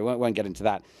company, anyway, won't get into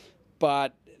that.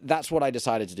 But that's what I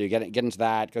decided to do, get into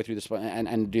that, go through this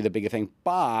and do the bigger thing.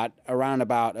 But around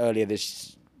about earlier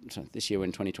this this year we're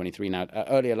in 2023 now,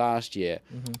 earlier last year,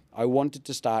 I wanted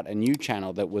to start a new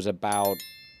channel that was about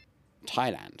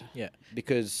Thailand. Yeah.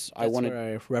 Because I That's wanted...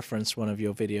 where I referenced one of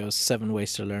your videos, 7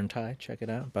 Ways to Learn Thai. Check it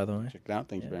out, by the way. Check it out.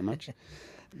 Thank you very much.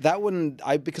 That one,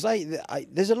 because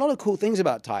there's a lot of cool things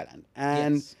about Thailand.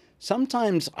 And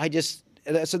sometimes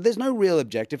so there's no real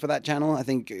objective for that channel, I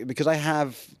think, because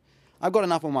I've got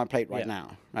enough on my plate right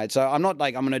now, right? So I'm not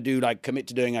like, I'm going to do commit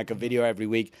to doing like a video every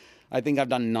week. I think I've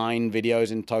done 9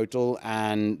 videos in total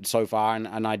and so far,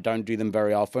 and I don't do them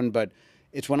very often, but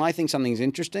it's when I think something's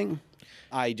interesting,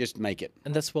 I just make it.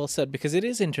 And that's well said, because it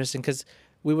is interesting, because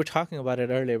we were talking about it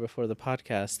earlier before the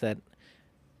podcast, that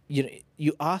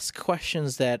you ask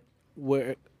questions that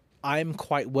I'm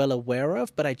quite well aware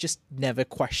of, but I just never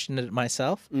questioned it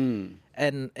myself. And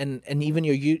even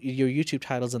your YouTube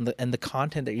titles and the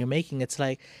content that you're making, it's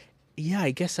like, yeah,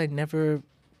 I guess I never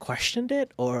questioned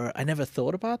it, or I never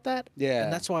thought about that. Yeah.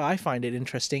 And that's why I find it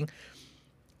interesting.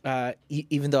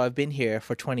 Even though I've been here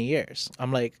for 20 years,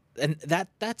 I'm like, and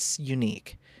that's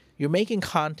unique. You're making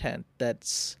content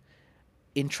that's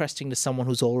interesting to someone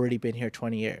who's already been here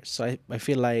 20 years. So I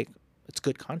feel like it's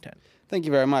good content. Thank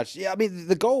you very much. Yeah, I mean,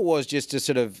 the goal was just to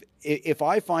sort of, if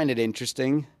I find it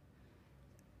interesting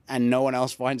and no one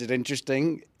else finds it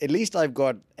interesting, at least I've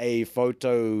got a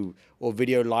photo or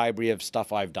video library of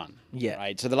stuff I've done. Yeah.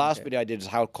 Right. So the last video I did is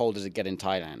how cold does it get in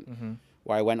Thailand,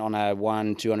 where I went on a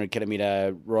 200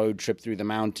 kilometer road trip through the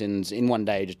mountains in one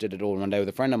day. Just did it all in one day with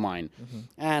a friend of mine,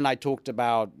 and I talked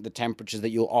about the temperatures that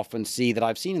you'll often see that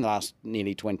I've seen in the last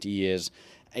nearly 20 years.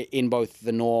 In both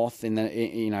the north,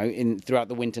 throughout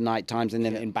the winter night times, and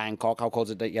then in Bangkok, how cold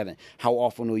is it? Yeah, how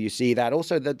often will you see that?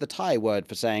 Also, the Thai word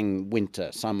for saying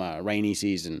winter, summer, rainy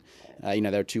season.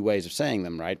 There are 2 ways of saying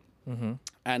them, right?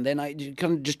 And then I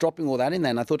kind of just dropping all that in there,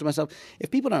 and I thought to myself, if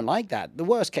people don't like that, the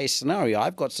worst case scenario,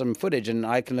 I've got some footage, and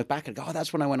I can look back and go, oh,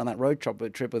 that's when I went on that road trip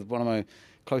with one of my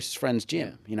closest friends,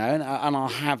 Jim. And I'll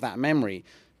have that memory,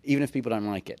 even if people don't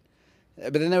like it.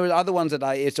 But then there were other ones that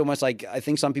it's almost like, I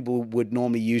think some people would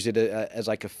normally use it as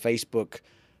like a Facebook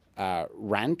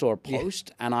rant or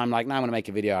post. And I'm like, no, I'm going to make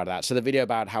a video out of that. So the video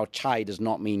about how chai does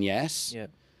not mean yes. Yeah.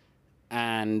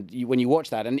 And when you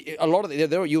watch that, and a lot of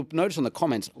you'll notice on the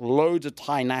comments, loads of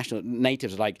Thai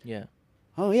natives are like,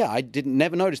 oh yeah, I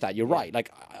never noticed that. You're right. Like,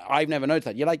 I've never noticed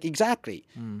that. You're like, exactly.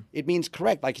 It means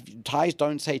correct. Like, Thais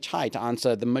don't say chai to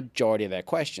answer the majority of their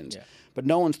questions. Yeah. But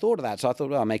no one's thought of that. So I thought,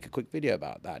 well, I'll make a quick video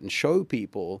about that and show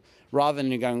people, rather than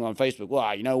you going on Facebook,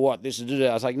 well, you know what, this is...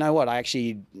 I was like, no, what,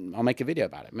 I'll make a video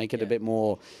about it. Make it a bit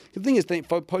more... The thing is,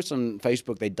 posts on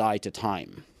Facebook, they die to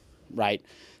time, right?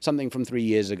 Something from 3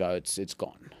 years ago, it's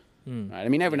gone. Right? I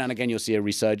mean, every now and again, you'll see a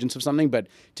resurgence of something, but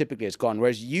typically it's gone.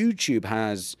 Whereas YouTube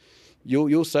has...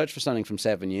 You'll search for something from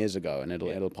 7 years ago, and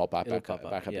it'll pop up back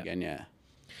up again, yeah.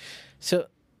 So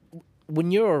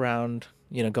when you're around...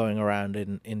 going around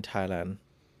in Thailand,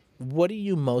 what do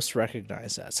you most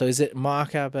recognize as? So is it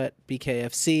Mark Abbott,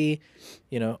 BKFC,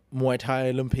 Muay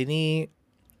Thai, Lumpinee,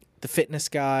 the fitness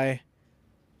guy?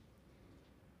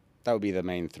 That would be the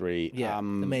main 3. Yeah, the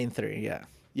main 3, yeah.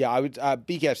 Yeah, I would...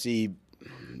 BKFC,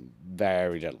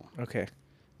 very little. Okay.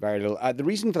 Very little. The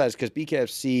reason for that is because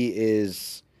BKFC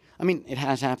is... I mean, it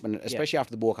has happened, especially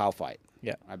after the Borkau fight.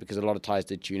 Yeah. Right, because a lot of Thais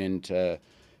did tune in to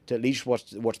at least watch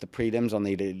the prelims on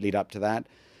the lead up to that.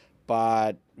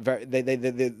 But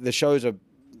the shows are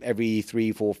every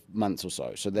 3-4 months or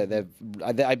so. So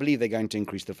I believe they're going to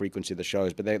increase the frequency of the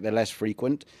shows, but they're less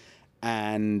frequent,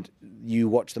 and you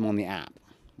watch them on the app,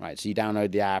 right? So you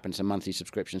download the app, and it's a monthly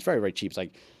subscription. It's very, very cheap. It's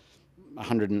like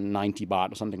 190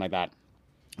 baht or something like that.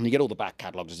 And you get all the back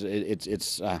catalogs.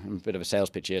 It's a bit of a sales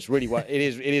pitch here. It's really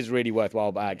it is really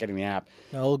worthwhile getting the app.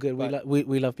 No, all good. But,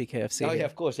 we love BKFC. Oh yeah,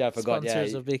 of course. Yeah, I forgot.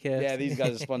 Sponsors of BKFC. Yeah, these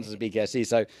guys are sponsors of BKFC.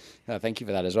 So thank you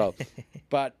for that as well.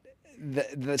 But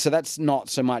so that's not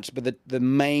so much. But the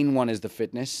main one is the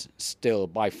fitness still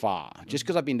by far. Just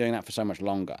because I've been doing that for so much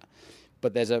longer.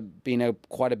 But there's been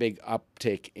quite a big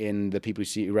uptick in the people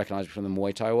who recognize from the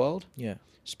Muay Thai world. Yeah.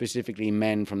 Specifically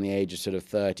men from the age of sort of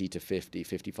 30 to 50,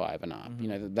 55 and up.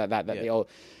 The old.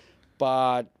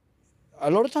 But a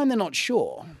lot of time they're not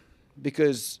sure,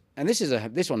 because, and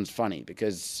this one's funny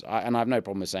because, and I have no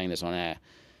problem with saying this on air.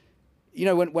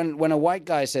 When a white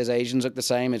guy says Asians look the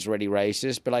same, it's already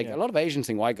racist. But a lot of Asians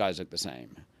think white guys look the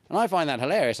same. And I find that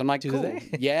hilarious. I'm like, cool. They?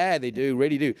 Yeah, they do,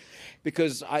 really do.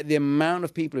 Because the amount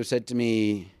of people who said to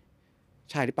me,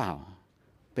 ใช่หรือเปล่า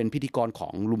เป็นพิธีกรขอ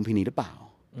งลุมพินีหรือเปล่า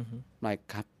Like,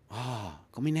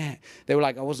 they were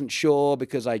like, I wasn't sure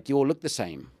because you all look the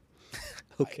same.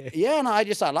 Okay. Yeah, and I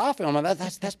just start laughing. I'm like,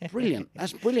 that's brilliant.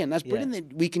 That's brilliant. That's brilliant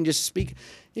that we can just speak.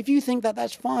 If you think that,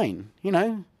 that's fine. You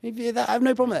know, I have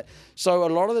no problem with that. So a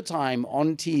lot of the time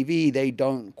on TV, they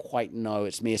don't quite know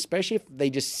it's me, especially if they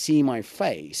just see my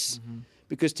face.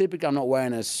 Because typically I'm not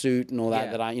wearing a suit and all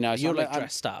that. That so you're like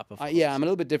dressed up. Of course. Yeah, I'm a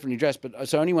little bit differently dressed, but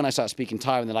so only when I start speaking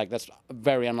Thai, and they're like, that's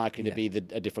very unlikely to be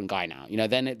a different guy now. You know,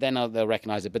 then they'll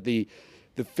recognize it. But the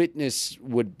fitness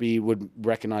would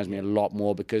recognize me a lot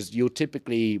more, because you'll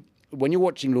typically, when you're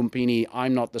watching Lumpinee,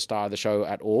 I'm not the star of the show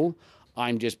at all.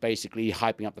 I'm just basically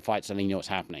hyping up the fights, letting you know what's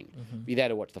happening. Be there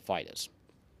to watch the fighters.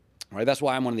 Right. That's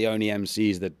why I'm one of the only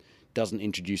MCs that doesn't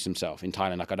introduce himself in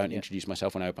Thailand. Like, I don't introduce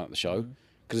myself when I open up the show.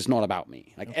 Because it's not about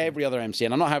me. Like every other MC,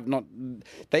 and I'm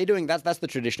that's the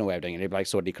traditional way of doing it. They'd be like,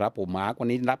 "Sawasdee krap," or "Mark," when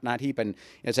he's not heap, and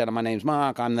said, "My name's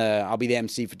Mark. I'll be the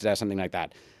MC for today," something like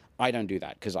that. I don't do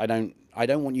that, because I don't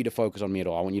want you to focus on me at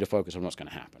all. I want you to focus on what's going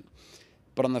to happen.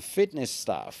 But on the fitness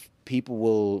stuff, people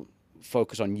will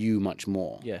focus on you much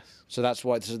more. Yes. So that's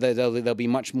why they'll be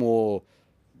much more.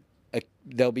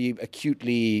 They'll be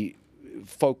acutely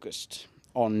focused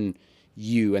on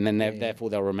you, and then therefore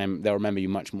they'll remember you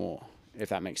much more. If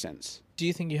that makes sense. Do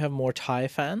you think you have more Thai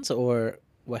fans or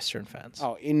Western fans?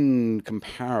 Oh,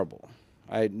 incomparable.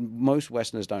 Most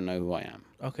Westerners don't know who I am.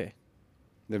 Okay.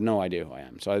 They have no idea who I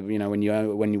am. So when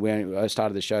you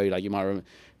started the show, you might remember,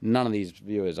 none of these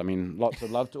viewers. I mean, lots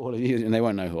of love to all of you, and they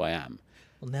won't know who I am.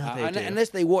 Well, now they do. Unless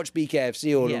they watch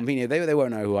BKFC or Lumpinee, they won't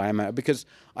know who I am, because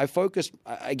I focused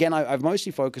again. I've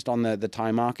mostly focused on the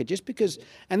Thai market, just because.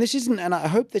 And this isn't. And I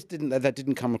hope that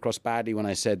didn't come across badly when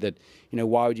I said that.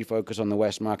 Why would you focus on the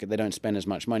West market? They don't spend as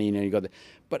much money. You got.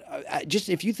 But just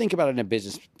if you think about it in a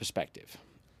business perspective,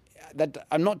 that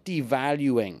I'm not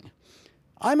devaluing.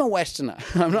 I'm a Westerner.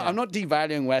 I'm not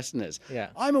devaluing Westerners. Yeah.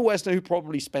 I'm a Westerner who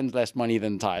probably spends less money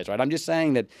than Thais, right? I'm just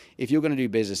saying that if you're going to do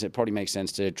business, it probably makes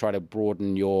sense to try to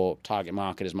broaden your target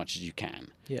market as much as you can.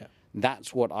 Yeah.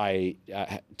 That's what I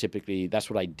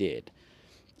that's what I did.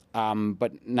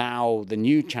 But now the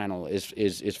new channel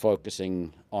is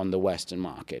focusing on the Western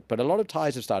market. But a lot of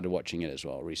Thais have started watching it as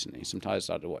well recently. Some Thais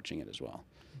started watching it as well.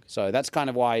 Okay. So that's kind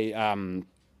of why...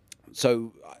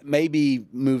 So maybe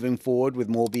moving forward with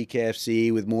more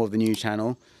BKFC, with more of the new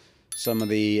channel, some of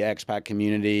the expat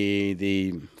community,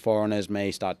 the foreigners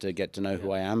may start to get to know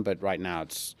who I am. But right now,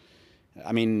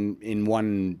 in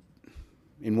one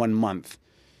month,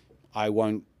 I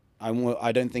don't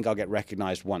think I'll get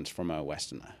recognized once from a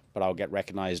Westerner, but I'll get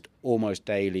recognized almost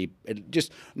daily.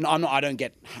 I don't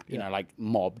get like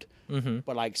mobbed,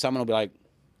 but like someone will be like.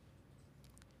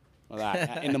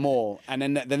 That in the mall, and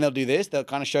then they'll do this. They'll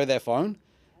kind of show their phone,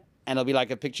 and it'll be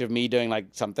like a picture of me doing like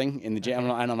something in the gym,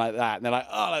 and I'm like that. And they're like,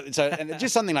 oh, so and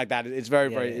just something like that. It's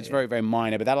very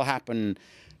minor, but that'll happen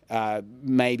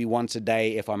maybe once a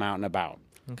day if I'm out and about.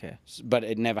 Okay. But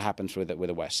it never happens with a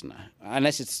Westerner,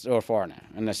 or a foreigner,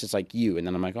 unless it's like you, and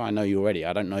then I'm like, oh, I know you already.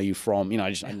 I don't know you from,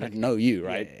 I know you,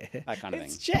 right? Yeah. That kind of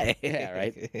it's thing. Jay. Yeah,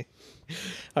 right.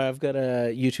 All right, I've got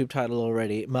a YouTube title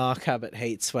already. Mark Abbott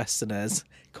hates Westerners,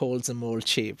 calls them all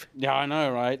cheap. Yeah, I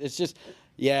know, right? It's just,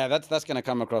 that's going to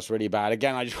come across really bad.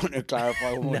 Again, I just want to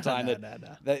clarify one more time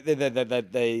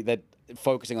that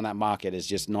focusing on that market is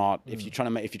just not. If you're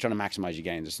trying to maximize your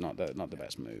gains, it's not the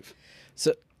best move.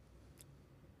 So.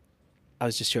 I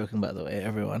was just joking, by the way,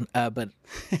 everyone. But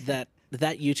that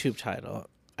YouTube title,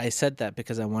 I said that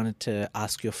because I wanted to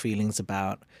ask your feelings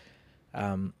about,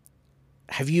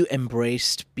 have you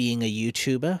embraced being a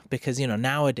YouTuber? Because,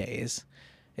 nowadays,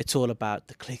 it's all about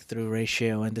the click-through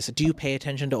ratio and this. Do you pay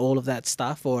attention to all of that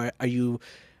stuff? Or are you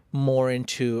more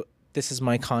into, this is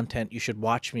my content, you should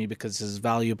watch me because this is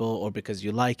valuable or because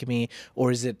you like me? Or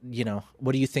is it,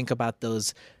 what do you think about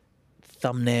those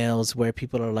thumbnails where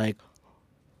people are like,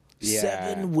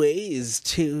 7 ways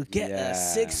to get a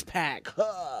 6-pack.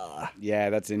 Yeah,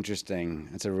 that's interesting.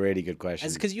 That's a really good question.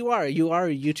 It's because you are a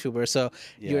YouTuber, so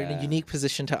you're in a unique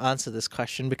position to answer this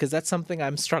question, because that's something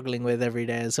I'm struggling with every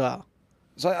day as well.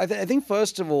 So I think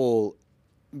first of all,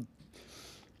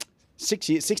 6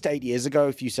 to 8 years ago,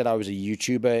 if you said I was a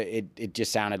YouTuber, it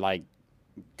just sounded like,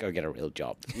 go get a real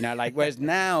job, whereas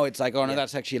now it's like, oh no,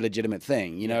 that's actually a legitimate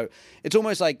thing. It's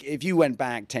almost like if you went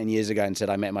back 10 years ago and said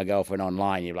I met my girlfriend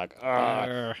online, you're like,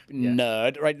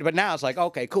 nerd, right? But now it's like,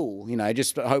 okay, cool,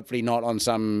 just hopefully not on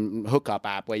some hookup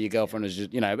app where your girlfriend is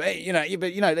just,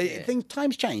 I think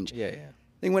times change. I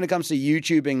think when it comes to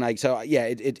YouTubing,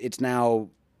 it's now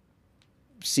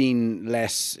seen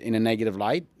less in a negative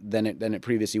light than it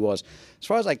previously was. As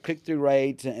far as like click-through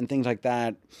rate and things like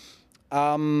that.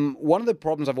 One of the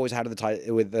problems I've always had with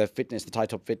the Thai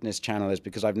Top Fitness channel is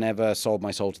because I've never sold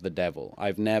my soul to the devil.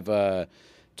 I've never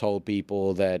told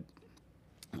people that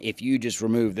if you just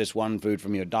remove this one food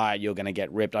from your diet, you're going to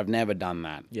get ripped. I've never done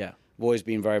that. Yeah. I've always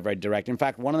been very, very direct. In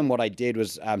fact, one of them, what I did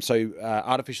was,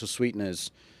 artificial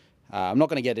sweeteners. I'm not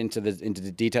going to get into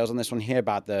the details on this one here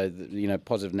about the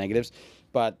positive negatives,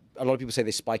 but a lot of people say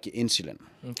they spike your insulin.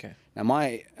 Okay. Now,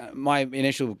 my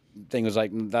initial thing was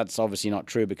like, that's obviously not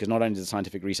true, because not only does the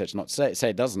scientific research not say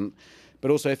it doesn't,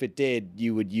 but also if it did,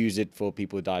 you would use it for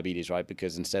people with diabetes, right?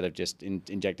 Because instead of just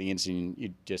injecting insulin,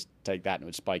 you'd just take that and it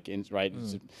would spike in, right?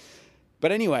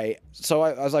 But anyway, so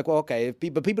I was like, well, okay,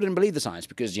 but people didn't believe the science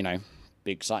because,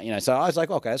 big science, so I was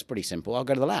like, okay, that's pretty simple. I'll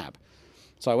go to the lab.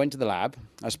 So I went to the lab.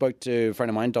 I spoke to a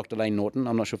friend of mine, Dr. Lane Norton.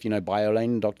 I'm not sure if you know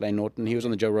BioLane, Dr. Lane Norton. He was on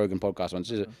the Joe Rogan podcast once.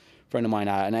 He's a friend of mine,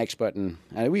 an expert, and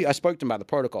I spoke to him about the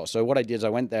protocol. So what I did is I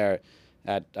went there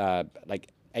at like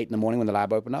 8 in the morning when the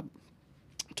lab opened up,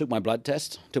 took my blood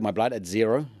test, took my blood at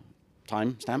 0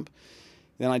 time stamp.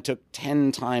 Then I took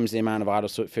 10 times the amount of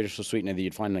artificial sweetener that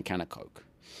you'd find in a can of Coke.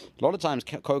 A lot of times,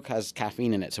 Coke has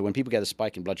caffeine in it, so when people get a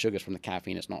spike in blood sugar, it's from the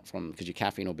caffeine. It's not from, because your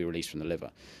caffeine will be released from the liver.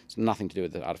 It's nothing to do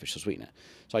with the artificial sweetener.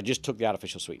 So I just took the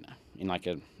artificial sweetener in like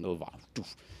a little vial.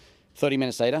 30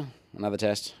 minutes later, another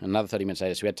test, another 30 minutes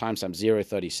later. So we had timestamp 0,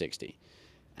 30, 60,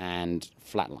 and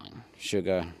flatline.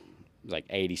 Sugar, like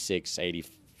 86,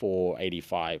 84,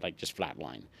 85, like just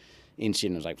flatline.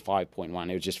 Insulin was like 5.1.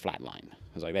 It was just flatline.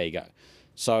 I was like, there you go.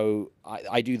 So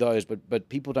I do those, but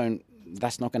people don't,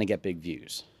 that's not going to get big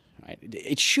views. Right?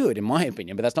 It should, in my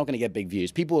opinion, but that's not going to get big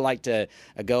views. People like a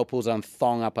girl pulls a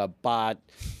thong up her butt,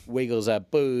 wiggles her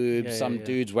boobs, some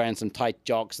dude's wearing some tight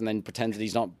jocks and then pretends that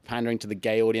he's not pandering to the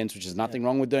gay audience, which is nothing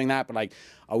wrong with doing that. But like,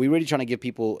 are we really trying to give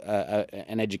people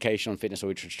an education on fitness, or are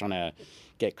we just trying to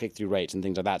get click-through rates and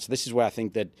things like that? So this is where I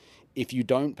think that if you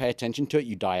don't pay attention to it,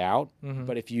 you die out.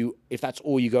 But if that's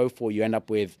all you go for, you end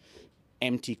up with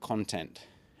empty content.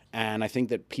 And I think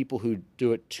that people who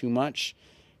do it too much,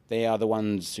 they are the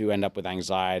ones who end up with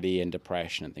anxiety and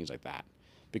depression and things like that,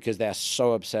 because they're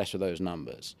so obsessed with those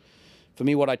numbers. For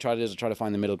me, what I try to do is I try to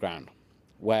find the middle ground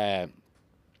where,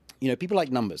 people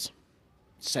like numbers.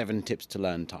 7 tips to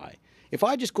learn Thai. If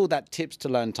I just called that tips to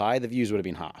learn Thai, the views would have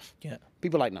been half. Yeah.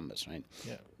 People like numbers, right?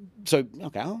 Yeah. So,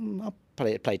 okay, I'll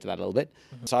play to that a little bit.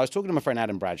 So I was talking to my friend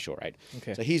Adam Bradshaw, right?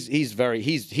 Okay. So he's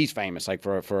famous, like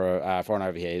for a foreigner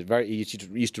over here. He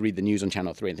used to read the news on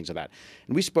Channel 3 and things like that.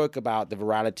 And we spoke about the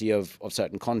virality of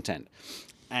certain content.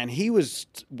 And he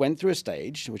went through a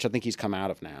stage, which I think he's come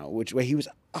out of now, where he was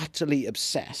utterly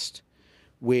obsessed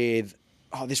with,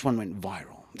 this one went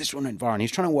viral. This one went viral. And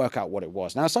he's trying to work out what it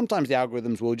was. Now, sometimes the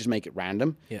algorithms will just make it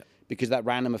random. Yeah. Because that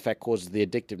random effect causes the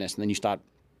addictiveness, and then you start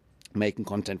making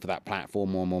content for that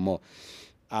platform more.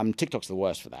 TikTok's the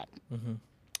worst for that.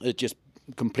 It's just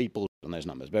complete bullshit on those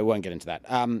numbers, but I won't get into that.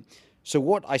 So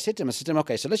what I said to him,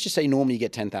 okay, so let's just say normally you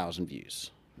get 10,000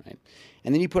 views, right?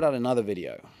 And then you put out another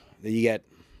video that you get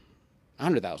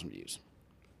 100,000 views.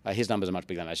 His numbers are much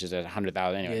bigger than that. It's just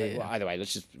 100,000 anyway. Well, either way,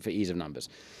 let's just, for ease of numbers.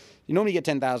 You normally get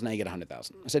 10,000, now you get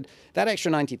 100,000. I said, that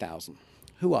extra 90,000,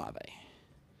 who are they?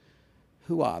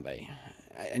 Who are they?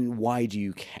 And why do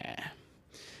you care?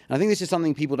 And I think this is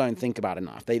something people don't think about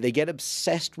enough. They get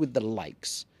obsessed with the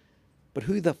likes. But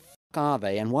who the fuck are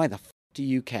they, and why the fuck do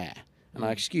you care? And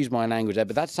I excuse my language there,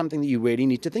 but that's something that you really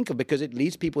need to think of, because it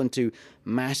leads people into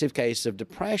massive cases of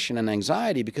depression and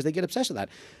anxiety because they get obsessed with that.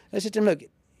 I said to him, look,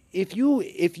 if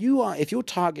your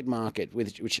target market,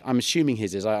 which I'm assuming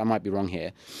his is, I might be wrong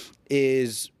here,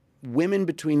 is women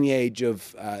between the age of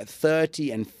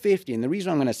 30 and 50, and the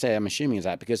reason I'm going to say I'm assuming is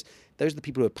that because those are the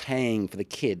people who are paying for the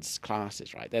kids'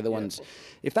 classes, right? They're the ones.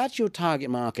 If that's your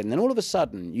target market, and then all of a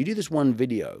sudden you do this one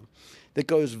video that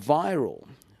goes viral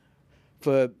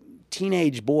for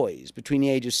teenage boys between the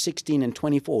age of 16 and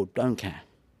 24, don't care.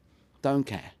 Don't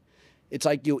care. It's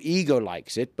like your ego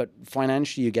likes it, but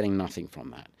financially you're getting nothing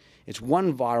from that. It's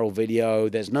one viral video.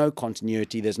 There's no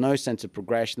continuity. There's no sense of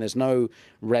progression. There's no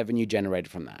revenue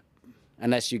generated from that.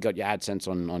 Unless you got your AdSense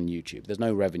on YouTube. There's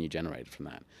no revenue generated from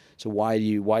that. So why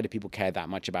do people care that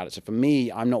much about it? So for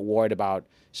me, I'm not worried about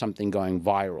something going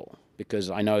viral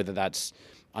because I know that that's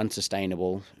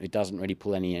unsustainable. It doesn't really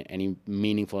pull any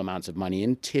meaningful amounts of money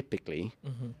in. Typically,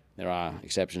 there are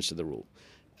exceptions to the rule.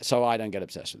 So I don't get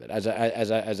obsessed with it.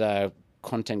 As a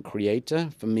content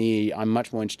creator, for me, I'm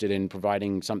much more interested in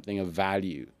providing something of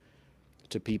value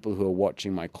to people who are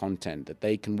watching my content, that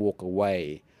they can walk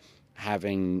away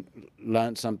having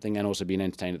learned something and also being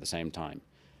entertained at the same time.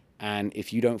 And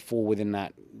if you don't fall within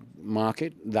that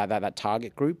market, that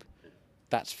target group,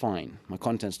 that's fine. My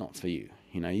content's not for you.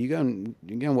 You go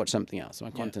and watch something else.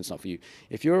 My content's not for you.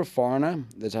 If you're a foreigner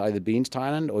that's either been to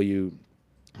Thailand or you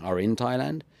are in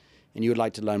Thailand and you would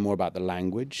like to learn more about the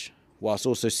language, whilst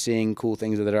also seeing cool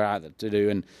things that are out there to do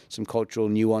and some cultural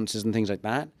nuances and things like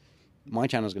that, my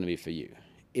channel is going to be for you.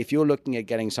 If you're looking at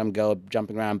getting some girl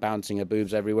jumping around, bouncing her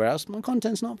boobs everywhere else, my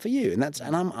content's not for you, and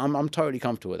I'm totally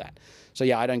comfortable with that. So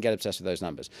yeah, I don't get obsessed with those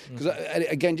numbers because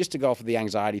again, just to go off of the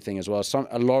anxiety thing as well.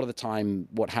 A lot of the time,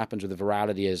 what happens with the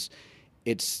virality is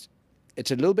it's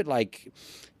a little bit like,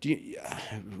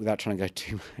 without trying to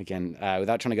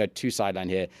go too sideline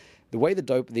here. The way the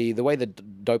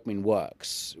dopamine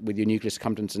works with your nucleus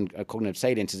accumbens and cognitive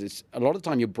salience is it's a lot of the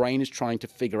time your brain is trying to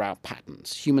figure out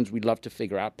patterns. Humans, we love to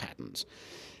figure out patterns.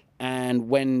 And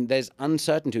when there's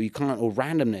uncertainty or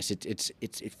randomness,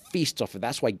 it feasts off of.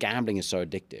 That's why gambling is so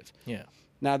addictive. Yeah.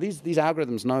 Now, these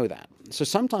algorithms know that. So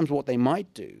sometimes what they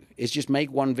might do is just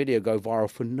make one video go viral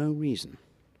for no reason.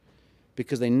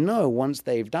 Because they know once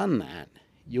they've done that,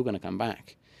 you're going to come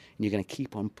back. And you're going to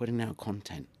keep on putting out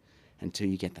content until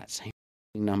you get that same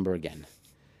number again.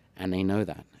 And they know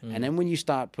that. And then when you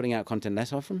start putting out content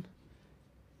less often,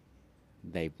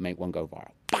 they make one go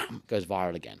viral. Bam! Goes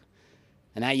viral again.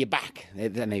 And now you're back.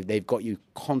 They've got you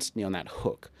constantly on that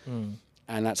hook.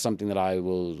 And that's something that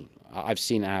I've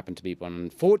seen it happen to people.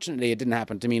 And unfortunately, it didn't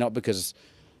happen to me, not because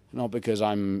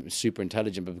I'm super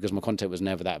intelligent, but because my content was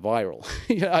never that viral.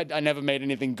 I never made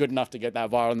anything good enough to get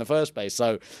that viral in the first place.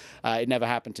 So it never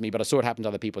happened to me, but I saw it happen to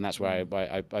other people, and that's where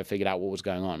I figured out what was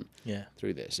going on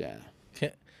through this,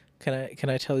 Can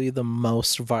I tell you the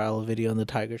most viral video on the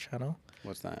Thaiger channel?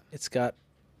 What's that? It's got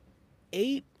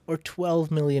 8 or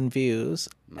 12 million views,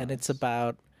 and it's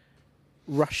about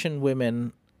Russian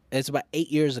women. It's about 8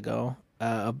 years ago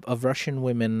of Russian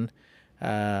women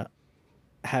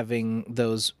having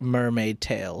those mermaid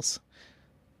tails.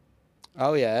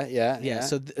 Oh yeah.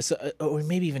 So or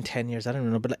maybe even 10 years. I don't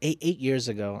know, but like 8 years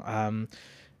ago,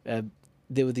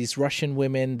 there were these Russian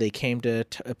women. They came to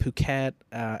Phuket,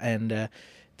 and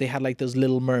they had like those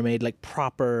little mermaid, like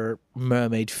proper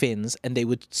mermaid fins, and they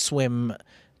would swim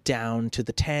down to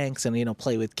the tanks and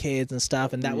play with kids and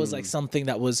stuff. And that was like something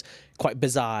that was quite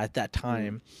bizarre at that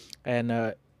time. And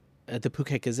the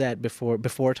Phuket Gazette before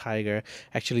Thaiger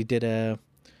actually did a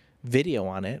video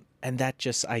on it, and that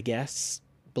just, I guess,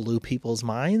 blew people's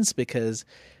minds because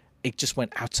it just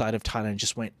went outside of Thailand,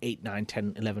 just went 8, 9,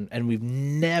 10, 11, and we've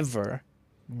never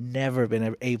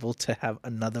been able to have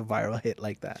another viral hit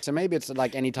like that. So maybe it's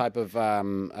like any type of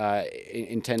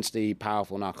intensely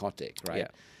powerful narcotic, right? Yeah.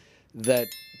 That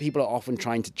people are often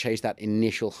trying to chase that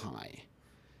initial high,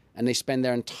 and they spend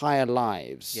their entire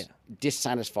lives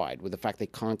dissatisfied with the fact they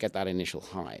can't get that initial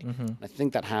high. I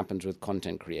think that happens with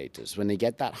content creators. When they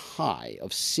get that high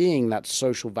of seeing that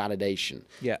social validation,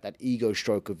 that ego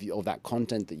stroke of that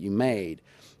content that you made,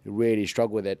 you really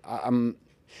struggle with it.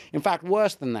 In fact,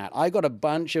 worse than that, I got a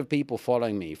bunch of people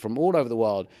following me from all over the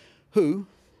world who...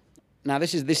 Now,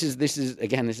 this is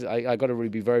I got to really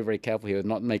be very, very careful here with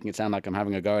not making it sound like I'm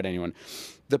having a go at anyone.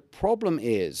 The problem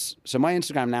is, so my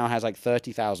Instagram now has like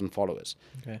 30,000 followers.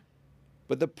 Okay.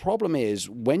 But the problem is,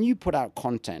 when you put out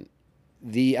content,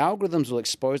 the algorithms will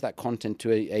expose that content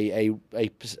to a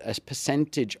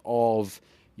percentage of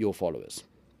your followers.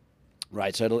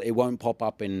 Right, so it won't pop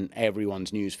up in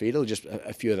everyone's news feed. It'll just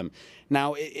a few of them.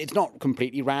 Now, it's not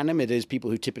completely random. It is people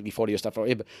who typically follow your stuff,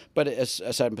 but a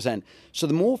certain percent. So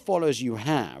the more followers you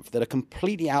have that are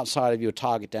completely outside of your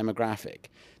target demographic,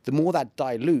 the more that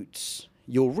dilutes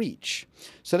your reach.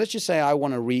 So let's just say I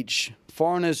want to reach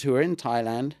foreigners who are in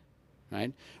Thailand,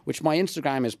 right? Which my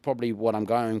Instagram is probably what I'm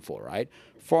going for, right?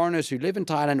 Foreigners who live in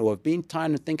Thailand or have been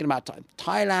Thailand, thinking about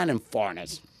Thailand and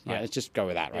foreigners. Right? Let's just go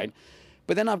with that, right?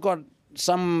 But then I've got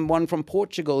someone from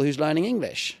Portugal who's learning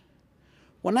English.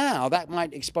 Well, now that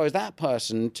might expose that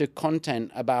person to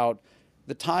content about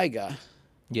the Thaiger.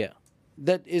 Yeah.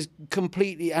 That is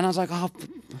completely, and I was like, oh,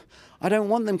 I don't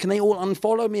want them. Can they all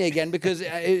unfollow me again? Because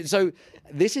so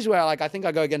this is where I think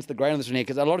I go against the grain on this one here,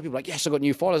 because a lot of people are like, yes, I got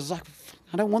new followers. It's like,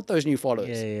 I don't want those new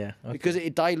followers. Yeah. Okay. Because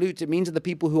it dilutes. It means that the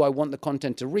people who I want the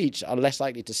content to reach are less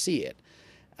likely to see it.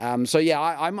 So yeah,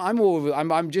 I'm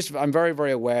very,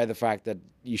 very aware of the fact that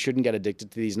you shouldn't get addicted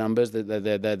to these numbers.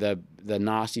 The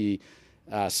nasty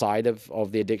side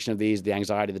of the addiction of these, the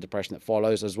anxiety, the depression that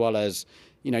follows, as well as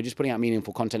just putting out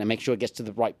meaningful content and make sure it gets to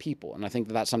the right people. And I think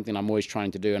that's something I'm always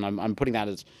trying to do, and I'm putting that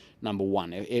as number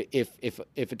one. If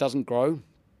it doesn't grow,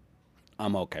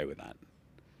 I'm okay with that.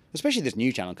 Especially this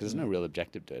new channel, because there's no real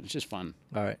objective to it. It's just fun.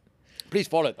 All right. Please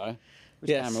follow it though.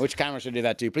 Which camera should do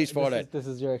that too? Please follow it. This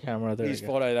is your camera. Please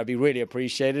follow it. That'd be really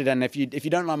appreciated. And if you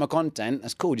don't like my content,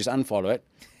 that's cool. Just unfollow it,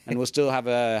 and we'll still have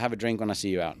a drink when I see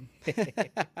you out.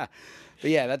 But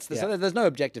yeah, so there's no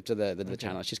objective to the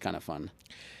channel. It's just kind of fun.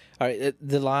 All right.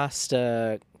 The last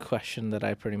question that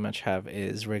I pretty much have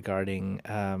is regarding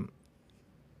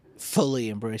fully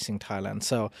embracing Thailand.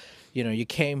 So, you know, you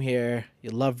came here,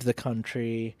 you loved the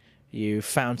country, you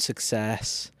found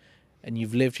success, and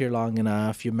you've lived here long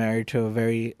enough. You're married to a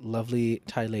very lovely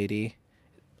Thai lady.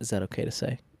 Is that okay to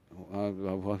say? Why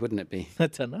wouldn't it be? I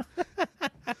don't know.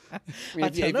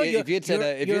 If you'd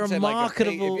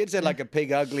said like a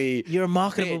pig ugly, you're a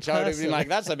marketable bitch, I would have been person. like,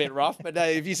 that's a bit rough. But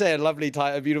if you say a lovely,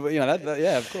 a beautiful, you know,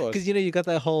 yeah, of course. Because, you know, you got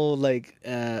that whole like,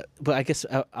 but I guess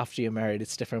after you're married,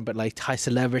 it's different. But like Thai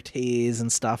celebrities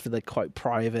and stuff, they're quite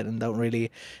private and don't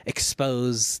really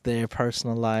expose their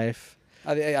personal life.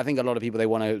 I think a lot of people, they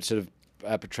want to sort of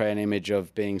portray an image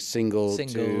of being single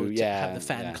to have the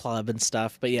fan club and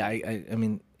stuff. But yeah, I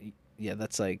mean, yeah,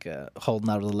 that's like a whole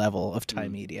nother level of Thai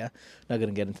media. Not going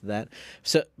to get into that.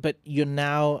 So, but you're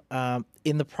now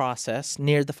in the process,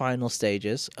 near the final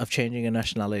stages of changing your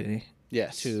nationality.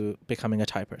 Yes. To becoming a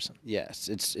Thai person. Yes,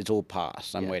 it's all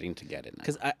passed. I'm waiting to get it now.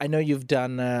 Because I know you've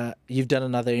done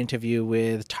another interview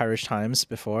with Thaiger Times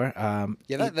before.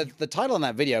 The title on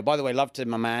that video, by the way, love to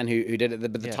my man who did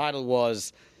it, but the title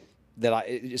was that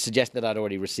it suggested that I'd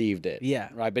already received it. Yeah.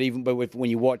 Right. But when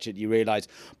you watch it, you realize,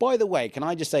 by the way, can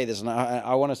I just say this? And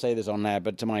I want to say this on there,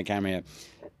 but to my camera,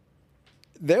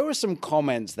 there were some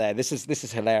comments there. This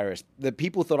is hilarious. The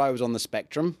people thought I was on the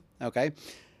spectrum. Okay.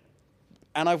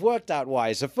 And I've worked out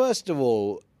why. So first of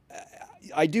all,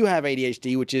 I do have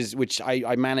ADHD, which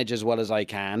I manage as well as I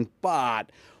can.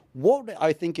 But what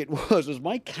I think it was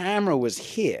my camera was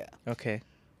here. Okay.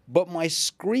 But my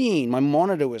screen, my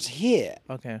monitor was here.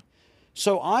 Okay.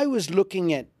 So I was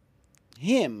looking at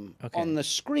him on the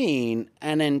screen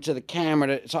and then to the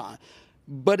camera.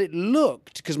 But it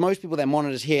looked, because most people, their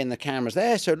monitor's here and the camera's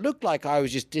there, so it looked like I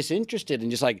was just disinterested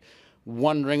and just like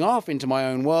wandering off into my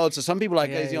own world. So some people are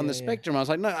like, is he on the spectrum? I was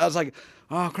like, no. I was like,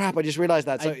 oh crap, I just realized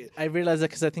that. So I realized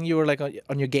that because I think you were like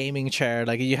on your gaming chair,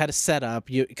 like you had a setup,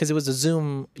 because it was a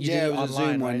Zoom. It was online,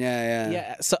 a Zoom one, right?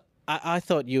 yeah. So I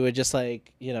thought you were just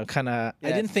like, you know, kind of.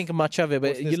 I didn't think much of it,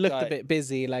 but you looked a bit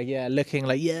busy, like looking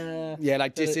like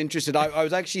like disinterested. I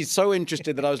was actually so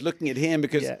interested that I was looking at him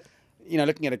because. You know,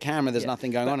 looking at a camera, there's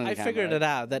nothing going on in the camera. I figured it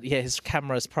out that his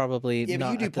camera is probably but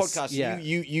not. You do podcasts.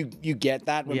 You get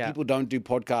that when people don't do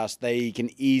podcasts, they can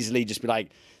easily just be like,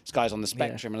 "This guy's on the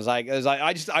spectrum," and I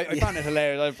found it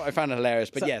hilarious. I found it hilarious.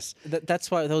 But yes, that's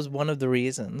why that was one of the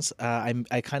reasons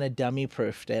I kind of dummy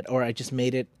proofed it, or I just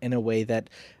made it in a way that.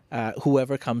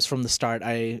 Whoever comes from the start,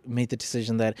 I made the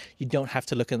decision that you don't have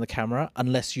to look in the camera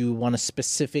unless you want to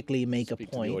specifically make a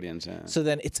point. To the audience, So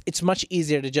then it's much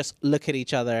easier to just look at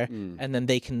each other, and then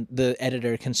the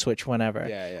editor can switch whenever.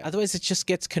 Otherwise, it just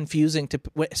gets confusing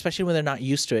especially when they're not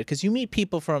used to it. Because you meet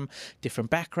people from different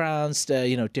backgrounds,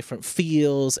 different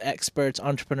fields, experts,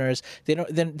 entrepreneurs.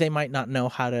 They might not know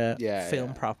how to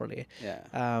film properly.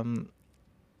 But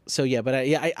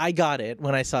I got it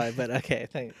when I saw it. But okay,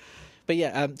 thanks.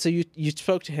 But so you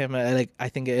spoke to him, I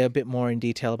think a bit more in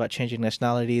detail about changing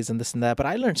nationalities and this and that. But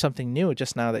I learned something new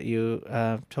just now that you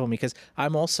told me, because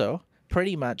I'm also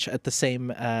pretty much at the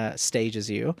same stage as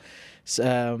you.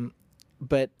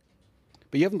 But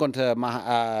you haven't gone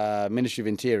to Ministry of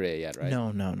Interior yet, right?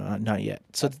 No, not yet.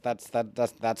 So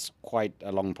that's quite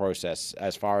a long process.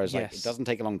 As far as it doesn't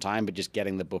take a long time, but just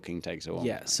getting the booking takes a while.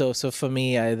 Yeah. So for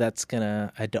me, that's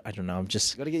gonna. I don't know. I'm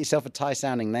just. You got to get yourself a Thai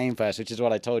sounding name first, which is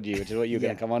what I told you, which is what you're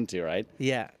going to come on to, right?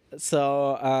 Yeah.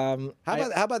 So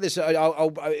how about this?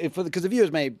 Because the viewers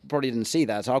probably didn't see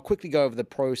that, so I'll quickly go over the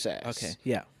process. Okay.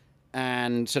 Yeah.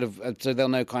 And sort of, so they'll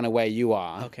know kind of where you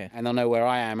are, and they'll know where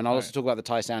I am, and I'll also talk about the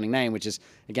Thai sounding name, which is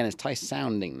again, it's Thai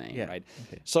sounding name, right?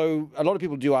 Okay. So a lot of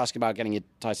people do ask about getting your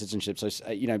Thai citizenship. So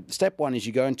step one is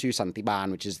you go into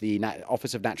Santiban, which is the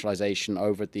Office of Naturalization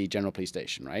over at the General Police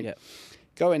Station, right? Yeah.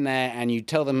 Go in there and you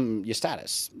tell them your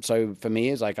status. So for me,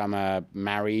 it's like I'm a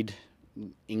married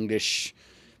English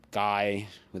guy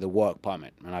with a work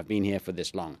permit, and I've been here for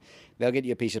this long. They'll get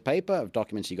you a piece of paper of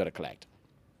documents you got to collect.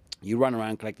 You run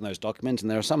around collecting those documents,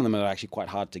 and there are some of them that are actually quite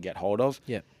hard to get hold of.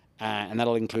 Yeah. And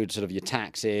that'll include sort of your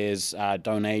taxes,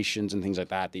 donations, and things like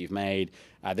that you've made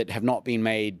that have not been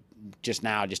made just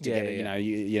now, just to get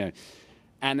it,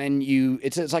 And then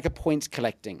it's like a points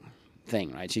collecting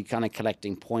thing, right? So you're kind of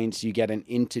collecting points. You get an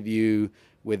interview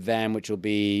with them, which will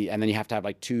be, and then you have to have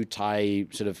like 2 Thai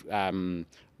sort of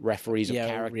referees of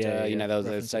character.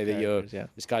 They'll say that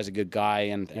this guy's a good guy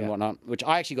and whatnot. Which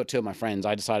I actually got 2 of my friends.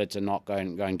 I decided to not go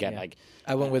and get like.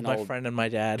 I went with my friend and my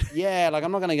dad. Yeah, like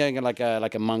I'm not going to go and get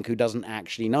like a monk who doesn't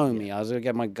actually know me. I was going to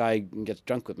get my guy who gets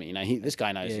drunk with me. This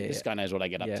guy knows. This guy knows what I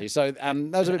get up to. So that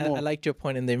was a bit more. I liked your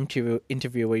point in the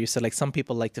interview where you said like some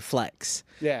people like to flex.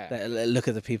 Yeah. Look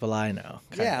at the people I know.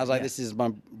 I was like, this is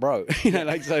my bro.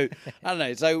 So I don't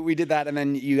know. So we did that, and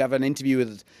then you have an interview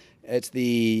with. It's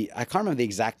I can't remember the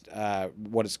exact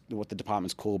what the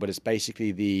department's called, but it's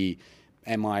basically the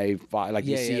MI5, like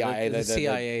the CIA, the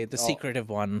CIA, the secretive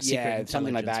one, secret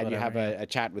something like that. whatever, you have a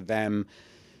chat with them.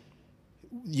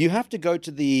 You have to go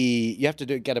to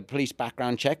get a police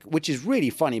background check, which is really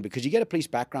funny because you get a police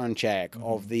background check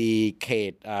of the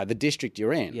district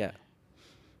you're in. Yeah.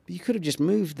 But you could have just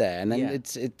moved there, and then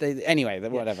anyway,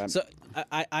 whatever. So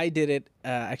I did it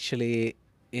actually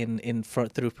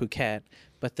through Phuket,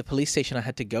 but the police station I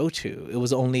had to go to, it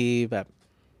was only about,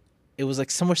 it was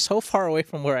like somewhere so far away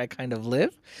from where I kind of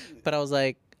live, but I was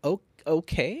like,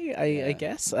 okay, I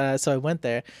guess. So I went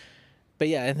there. But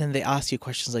yeah, and then they ask you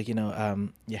questions like,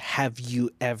 have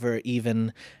you ever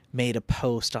even made a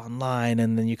post online?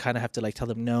 And then you kind of have to like tell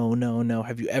them, no.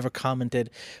 Have you ever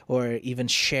commented or even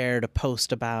shared a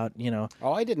post about,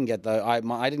 Oh, I didn't get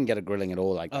I didn't get a grilling at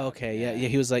all like that. Oh, okay, yeah.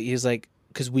 He was like,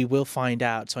 because we will find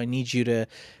out, so I need you to,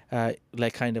 there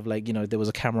was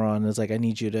a camera on, it's like, I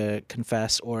need you to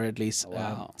confess or at least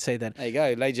say that. There you go,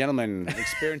 ladies and gentlemen,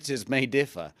 experiences may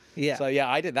differ. Yeah. So yeah,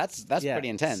 I did. That's pretty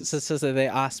intense. So they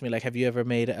asked me, like, have you ever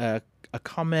made a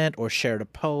comment or shared a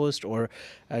post or,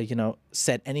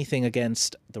 said anything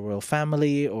against the royal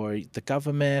family or the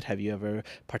government? Have you ever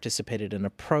participated in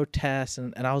a protest?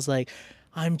 And I was like,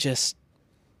 I'm just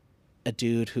a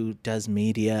dude who does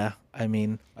media. I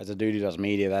mean, as a dude who does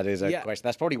media, that is a question.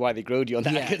 That's probably why they grilled you on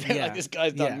that. Because like, this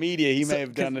guy's done media. He may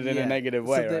have done it in a negative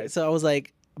way, right? So I was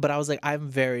like, I'm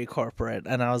very corporate,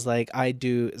 and I was like, I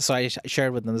do. So I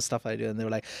shared with them the stuff I do, and they were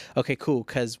like, okay, cool,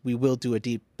 because we will do a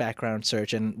deep background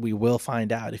search, and we will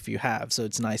find out if you have. So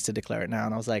it's nice to declare it now.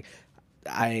 And I was like,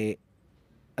 I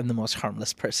am the most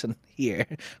harmless person here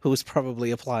who's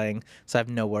probably applying, so I have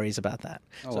no worries about that.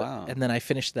 Oh, wow. And then I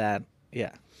finished that.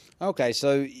 Yeah. Okay,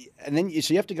 so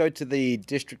you have to go to the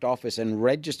district office and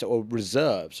register or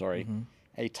reserve,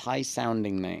 a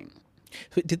Thai-sounding name.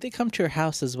 Did they come to your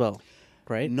house as well?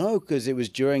 Right? No, because it was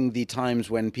during the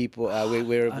times when people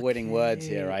we're avoiding words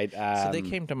here, right? So they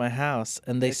came to my house,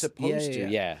 and they're supposed to.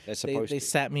 Yeah, they're supposed to. They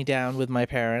sat me down with my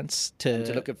parents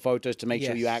to look at photos to make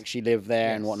sure you actually live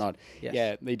there and whatnot. Yes.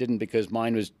 Yeah, they didn't because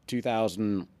mine was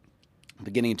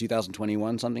beginning of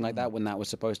 2021, something like that, when that was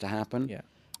supposed to happen. Yeah.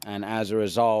 And as a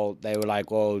result, they were like,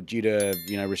 well, due to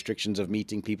restrictions of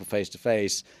meeting people face to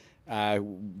face,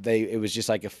 it was just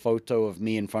like a photo of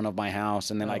me in front of my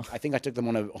house, and then I think I took them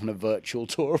on a virtual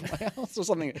tour of my house or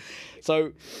something.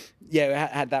 So yeah,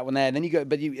 I had that one there. And then you go,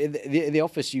 but the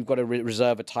office, you've got to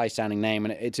reserve a Thai sounding name,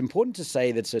 and it's important to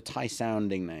say that it's a Thai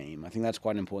sounding name. I think that's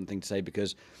quite an important thing to say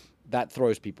because that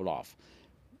throws people off.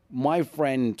 My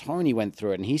friend Tony went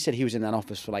through it, and he said he was in that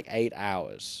office for like 8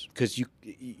 hours because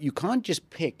you can't just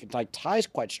pick. Like Thai's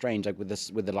quite strange, like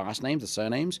with the last names, the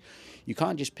surnames, you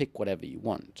can't just pick whatever you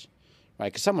want, right?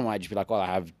 Because someone might just be like, "Oh, I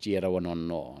have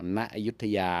Jirawanon or Nat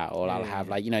Ayutthaya," or I'll have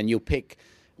like and you'll pick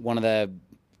one of the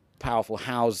powerful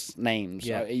house names.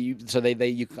 Yeah.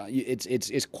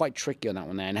 It's quite tricky on that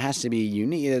one there, and it has to be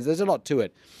unique. There's a lot to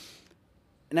it.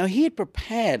 Now, he had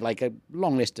prepared like a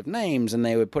long list of names, and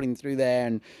they were putting through there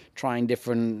and trying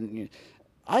different.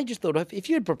 I just thought if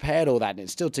you had prepared all that and it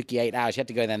still took you 8 hours, you had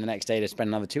to go there the next day to spend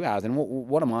another 2 hours. Then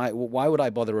why would I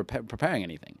bother preparing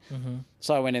anything? Mm-hmm.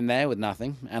 So I went in there with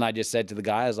nothing, and I just said to the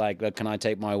guy, I was like, "Look, can I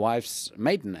take my wife's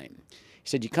maiden name?" He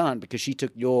said, "You can't because she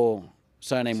took your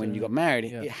surname when you got married.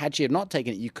 Yeah. Had she have not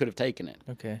taken it, you could have taken it."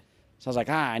 Okay. So I was like,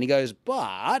 and he goes,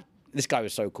 "But," this guy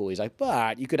was so cool. He's like,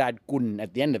 "But you could add Kun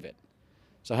at the end of it."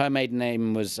 So her maiden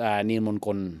name was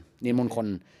Nielmonkon.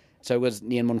 So it was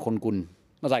Nielmonkon Kun.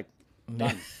 I was like,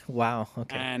 done. Wow.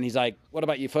 Okay. And he's like, "What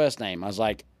about your first name?" I was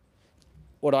like,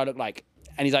 "What do I look like?"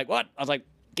 And he's like, "What?" I was like,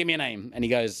 "Give me a name." And he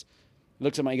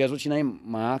looks at me, he goes, "What's your name?"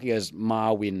 "Mark." He goes,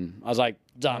 "Marwin." I was like,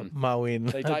 done.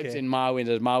 Marwin. So he types in Marwin,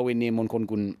 there's Marwin Nielmonkon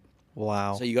Kun.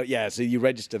 Wow. So so you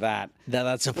register that.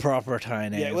 That's a proper Thai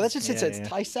name. Yeah, well, that's just it's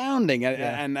Thai sounding,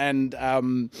 and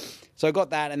so I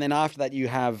got that, and then after that you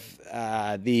have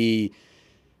there's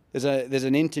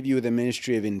an interview with the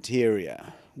Ministry of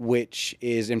Interior, which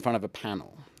is in front of a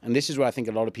panel, and this is where I think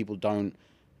a lot of people don't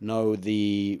know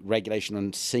the regulation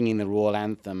on singing the royal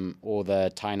anthem or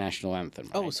the Thai national anthem.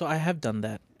 Right? Oh, so I have done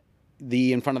that.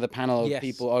 In front of the panel of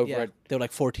people over at... There were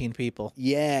like 14 people.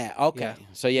 Yeah, okay. Yeah.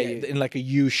 So in like a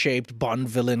U-shaped Bond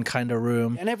villain kind of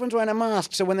room. And everyone's wearing a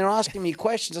mask, so when they're asking me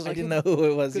questions, I was like... I didn't know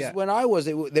who it was, Because when I was,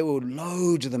 there were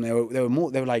loads of them. There were more,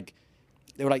 they were like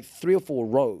 3 or 4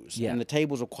 rows, and the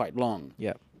tables were quite long.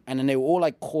 Yeah. And then they were all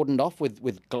like cordoned off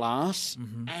with glass,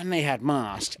 and they had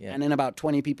masks. Yeah. And then about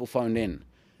 20 people phoned in.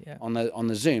 on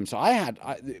the Zoom. So I had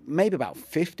maybe about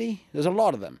 50. There's a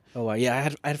lot of them. Oh, wow. Yeah,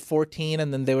 I had 14,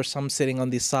 and then there were some sitting on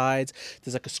the sides.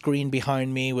 There's like a screen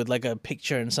behind me with like a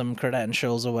picture and some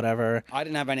credentials or whatever. I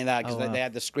didn't have any of that because they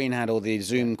had the screen had all the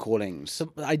Zoom callings.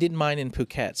 So I did mine in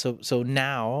Phuket. So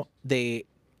now they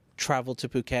travel to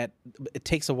Phuket. It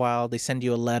takes a while. They send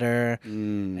you a letter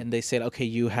and they said, okay,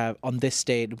 you have on this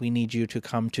date, we need you to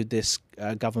come to this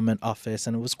government office.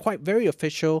 And it was very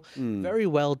official, very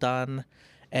well done.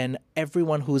 And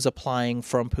everyone who's applying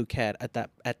from Phuket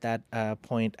at that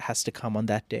point has to come on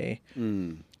that day.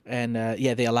 And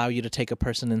they allow you to take a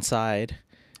person inside.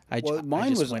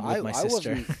 Mine was went with my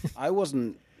sister. I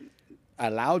wasn't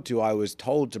allowed to. I was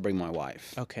told to bring my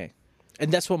wife. Okay.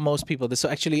 And that's what most people do. So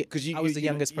actually, because I was the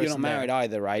youngest person. You're not married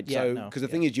either, right? Yeah, so because the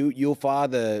thing is, your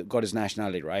father got his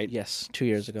nationality, right? Yes, 2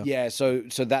 years ago. Yeah. So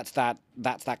that's that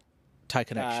Thai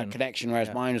connection.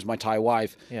 Whereas mine was my Thai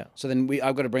wife. Yeah. So then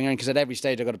I've got to bring her in because at every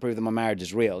stage I've got to prove that my marriage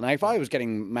is real. Now, if I was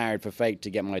getting married for fake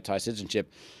to get my Thai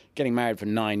citizenship, getting married for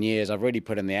 9 years, I've really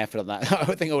put in the effort on that.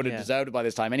 I think I would have deserved it by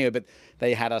this time anyway, but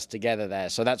they had us together there.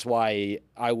 So that's why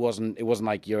it wasn't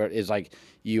like it's like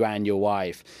you and your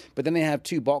wife. But then they have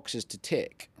 2 boxes to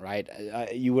tick, right?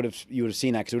 You would have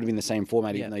seen that because it would have been the same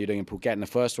format even though you're doing it in Phuket. And the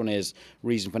first one is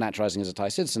reason for naturalizing as a Thai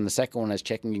citizen. The second one is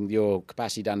checking your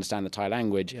capacity to understand the Thai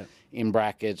language, in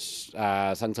brackets,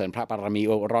 Sangten Praparami,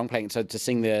 or wrong playing, so to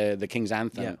sing the King's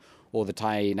Anthem or the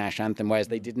Thai national anthem, whereas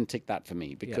they didn't tick that for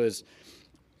me because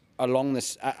along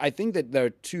this, I think that there are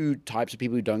 2 types of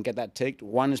people who don't get that ticked.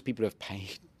 One is people who have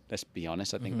paid. Let's be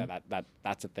honest. I think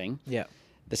that's a thing. Yeah.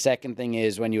 The second thing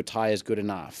is when your Thai is good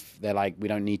enough, they're like, we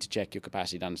don't need to check your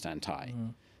capacity to understand Thai.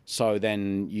 So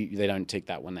then they don't tick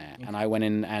that one there. And I went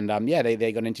in and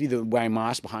they got into either wearing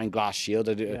masks behind glass shield.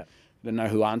 I didn't know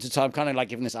who answered. So I'm kind of like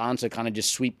giving this answer, kind of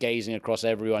just sweep gazing across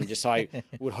everyone, just so I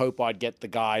would hope I'd get the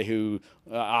guy who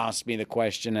asked me the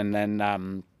question. And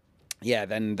then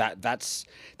then that's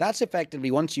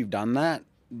effectively, once you've done that,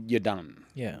 you're done.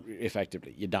 Yeah.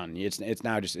 Effectively, you're done. It's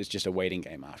just a waiting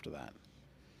game after that.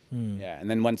 Yeah, and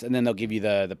then they'll give you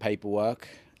the paperwork,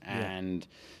 and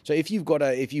so if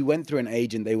you went through an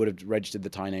agent, they would have registered the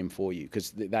Thai name for you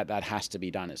because that has to be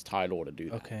done. It's Thai law to do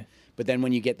that. Okay. But then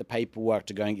when you get the paperwork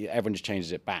to go, everyone just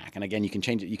changes it back, and again you can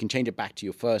change it. You can change it back to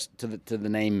your to the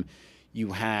name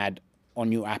you had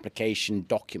on your application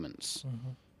documents.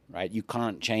 Right, you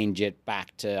can't change it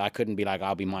back to. I couldn't be like,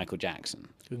 I'll be Michael Jackson.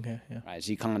 Okay, yeah. Right, so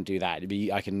you can't do that.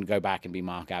 I can go back and be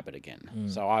Mark Abbott again.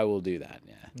 So I will do that.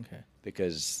 Yeah. Okay.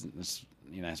 Because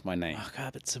it's my name. Mark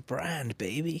Abbott's a brand,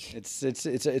 baby. It's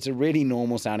a really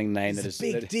normal sounding name. It's a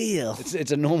big deal.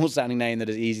 It's a normal sounding name that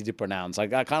is easy to pronounce.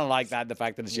 Like I kind of like that. The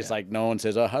fact that it's just like no one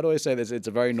says, oh, how do I say this? It's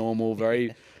a very normal,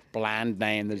 very bland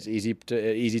name that's easy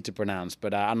to pronounce.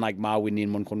 But unlike Mawinin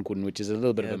Monkonkun, which is a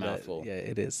little bit of a mouthful. Yeah,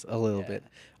 it is a little bit.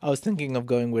 I was thinking of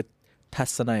going with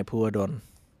Tassanai Puadon.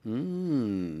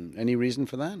 Any reason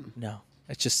for that? No.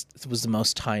 It was the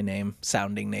most Thai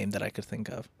sounding name that I could think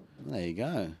of. There you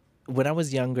go. When I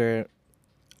was younger,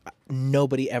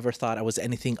 nobody ever thought I was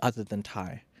anything other than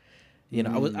Thai. You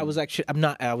know, I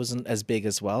wasn't as big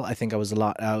as well. I think I was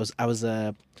I was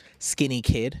a skinny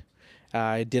kid.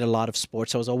 I did a lot of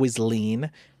sports. I was always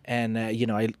lean. And,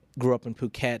 I grew up in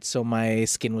Phuket, so my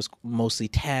skin was mostly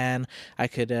tan. I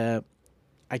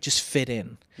just fit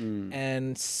in.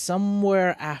 And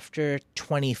somewhere after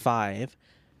 25,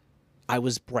 I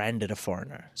was branded a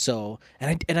foreigner. So,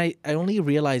 and I only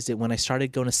realized it when I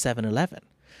started going to 7-Eleven.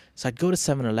 So I'd go to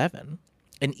 7-Eleven,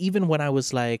 and even when I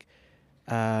was like,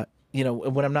 when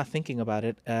I'm not thinking about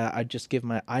it, I'd just give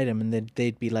my item, and then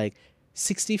they'd be like,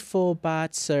 64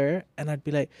 baht, sir. And I'd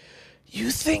be like,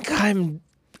 you think I'm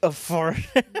a foreigner?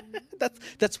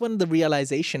 That's when the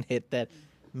realization hit that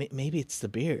maybe it's the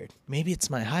beard. Maybe it's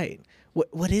my height.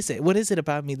 What is it? What is it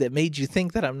about me that made you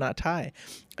think that I'm not Thai?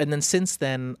 And then since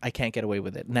then, I can't get away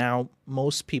with it. Now,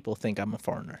 most people think I'm a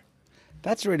foreigner.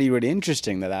 That's really, really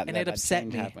interesting that and it upset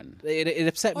me. Happened. It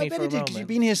upset me for a moment. Because you've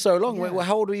been here so long. Yeah.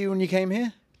 How old were you when you came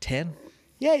here? 10.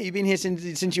 Yeah, you've been here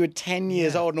since you were 10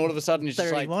 years old, and all of a sudden it's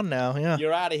just like 31 now. Yeah,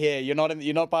 you're out of here. You're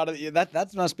not part of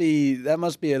that must be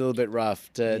a little bit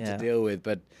rough to deal with.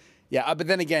 But yeah, but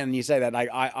then again, you say that like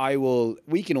I will.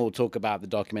 We can all talk about the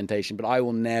documentation, but I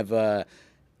will never.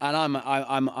 And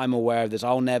I'm aware of this.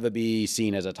 I'll never be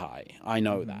seen as a Thai. I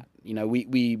know that.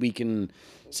 We can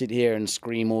sit here and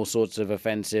scream all sorts of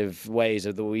offensive ways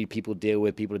of the way people deal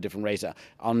with people of different races.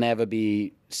 I'll never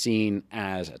be seen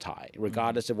as a Thai,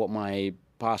 regardless of what my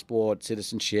passport,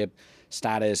 citizenship,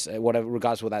 status, whatever,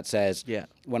 regardless of what that says. Yeah.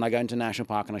 When I go into a national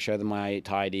park and I show them my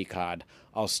Thai ID card,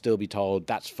 I'll still be told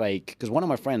that's fake. Because one of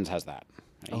my friends has that.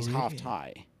 He's half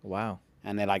Thai. Wow.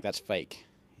 And they're like, that's fake.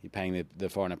 You're paying the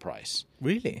foreigner price.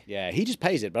 Really? Yeah, he just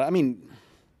pays it. But I mean,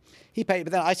 he paid.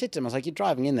 But then I said to him, I was like, you're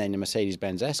driving in there in your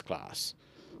Mercedes-Benz S-Class.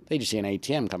 They just see an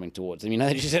ATM coming towards them. You know,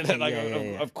 they just said, like,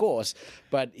 of course.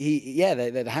 But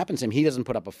that happens to him. He doesn't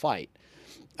put up a fight.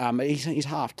 He's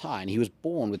half Thai, and he was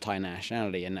born with Thai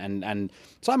nationality. And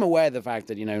so I'm aware of the fact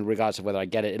that, you know, regardless of whether I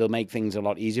get it, it'll make things a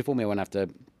lot easier for me. I won't have to...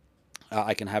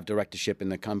 I can have directorship in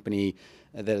the company,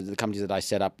 the companies that I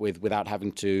set up with, without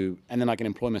having to, and then I can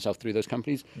employ myself through those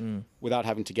companies without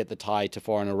having to get the Thai to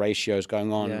foreigner ratios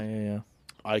going on. Yeah.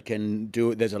 I can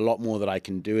do it. There's a lot more that I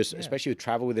can do, especially with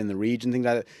travel within the region, things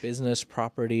like that. Business,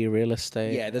 property, real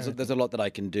estate. Yeah, there's a lot that I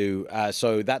can do.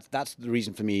 So that's the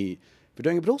reason for me for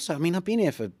doing it. But also, I mean, I've been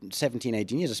here for 17,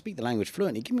 18 years. I speak the language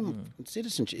fluently. Give me my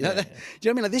citizenship. Do you know what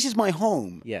I mean? Like, this is my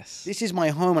home. Yes. This is my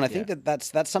home, and I think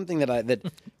that's something that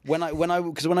when I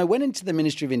went into the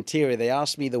Ministry of Interior, they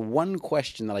asked me the one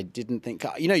question that I didn't think.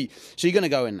 You know, so you're going to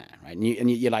go in there, right? And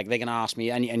you're like, they're going to ask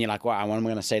me, and you're like, wow, what am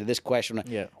I going to say to this question?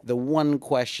 Yeah. The one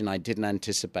question I didn't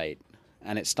anticipate,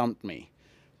 and it stumped me,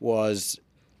 was,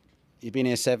 you've been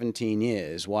here 17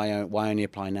 years. Why only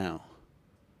apply now?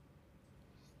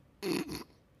 I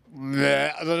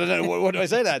don't know. What do I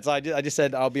say to that? So I just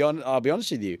said, I'll be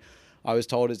honest with you. I was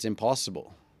told it's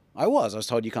impossible. I was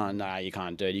told you can't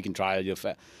do it. You can try it. You'll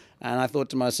fail. And I thought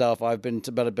to myself,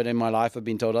 but in my life, I've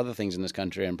been told other things in this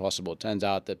country are impossible. It turns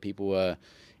out that people were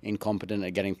incompetent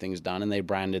at getting things done, and they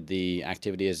branded the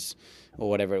activity as,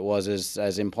 or whatever it was,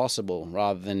 as impossible,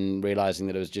 rather than realizing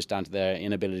that it was just down to their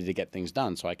inability to get things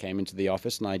done. So I came into the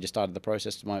office and I just started the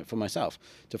process for myself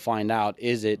to find out,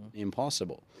 is it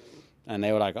impossible? And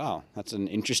they were like, oh, that's an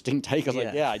interesting take. I was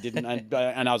like, yeah, I didn't.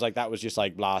 And I was like, that was just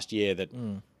like last year that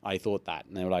I thought that.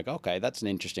 And they were like, okay, that's an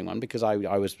interesting one, because I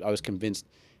was convinced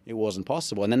it wasn't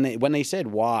possible. And then when they said,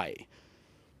 why do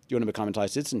you want to become a Thai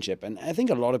citizenship? And I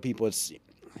think a lot of people, it's,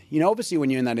 you know, obviously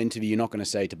when you're in that interview, you're not going to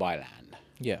say to buy land.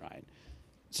 Yeah. Right.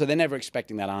 So they're never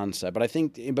expecting that answer. But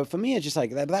for me, it's just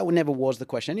like that never was the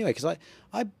question anyway, because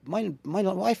my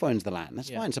wife owns the land.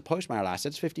 That's fine. It's a post-marital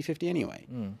asset. It's 50-50 anyway.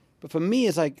 But for me,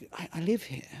 it's like, I live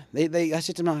here. I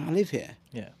said to them, I live here.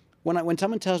 Yeah. When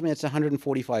someone tells me it's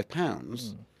 145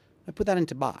 pounds, I put that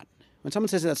into baht. When someone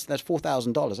says that's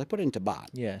 $4,000, I put it into baht.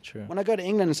 Yeah, true. When I go to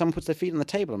England and someone puts their feet on the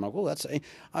table, I'm like, oh, that's.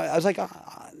 I was like,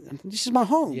 this is my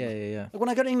home. Yeah. Like when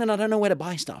I go to England, I don't know where to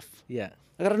buy stuff. Yeah.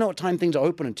 I gotta know what time things are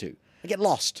open to. I get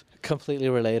lost. Completely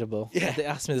relatable. Yeah. They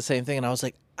asked me the same thing, and I was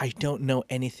like, I don't know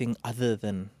anything other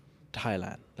than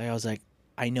Thailand. Like, I was like,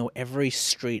 I know every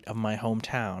street of my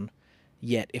hometown,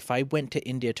 yet if I went to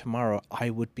India tomorrow, I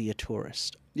would be a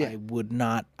tourist. Yeah. I would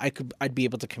not. I'd be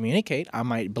able to communicate. I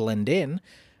might blend in,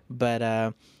 but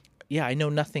I know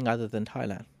nothing other than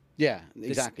Thailand. Yeah,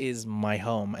 exactly. This is my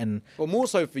home, and well, more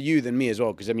so for you than me as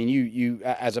well, because I mean, you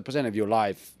as a percent of your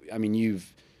life, I mean,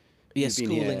 you've been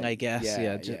schooling, here. I guess.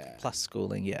 Yeah, plus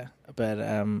schooling. Yeah, but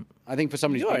I think for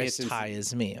somebody who's you're been here as since Thai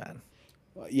as me, man.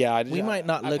 Yeah, we might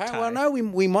not look Thai. Well, no,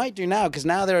 we might do now, because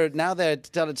now they're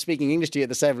speaking English to you at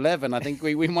the 7-Eleven. I think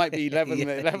we might be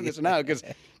 11 this now, because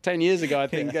 10 years ago I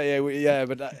think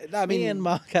but I mean, me and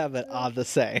Mark Abbott are the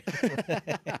same.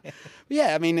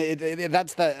 Yeah, I mean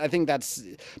that's the. I think that's.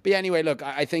 But yeah, anyway, look,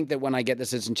 I think that when I get the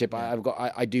citizenship,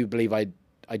 I do believe I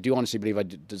do honestly believe I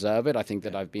deserve it. I think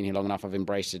that I've been here long enough, I've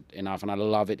embraced it enough, and I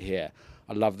love it here.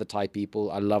 I love the Thai people.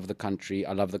 I love the country.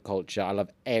 I love the culture. I love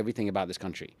everything about this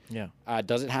country. Yeah.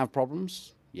 Does it have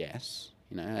problems? Yes.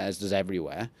 You know, as does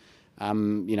everywhere.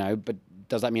 You know, but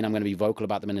does that mean I'm going to be vocal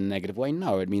about them in a negative way?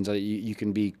 No. It means that you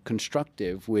can be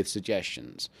constructive with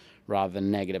suggestions rather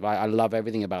than negative. I love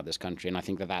everything about this country, and I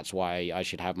think that that's why I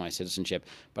should have my citizenship.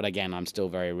 But again, I'm still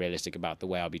very realistic about the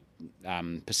way I'll be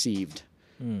perceived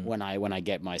when I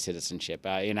get my citizenship.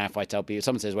 You know, if I tell people, if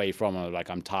someone says, where are you from? I'm like,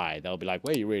 I'm Thai. They'll be like,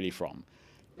 where are you really from?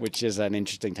 Which is an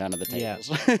interesting turn of the tables.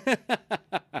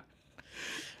 Yeah.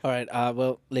 All right.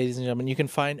 Well, ladies and gentlemen, you can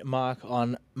find Mark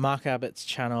on Mark Abbott's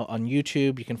channel on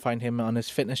YouTube. You can find him on his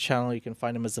fitness channel. You can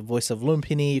find him as the voice of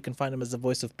Lumpinee. You can find him as the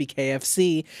voice of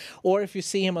BKFC. Or if you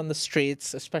see him on the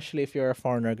streets, especially if you're a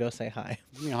foreigner, go say hi.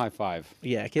 Give me a high five.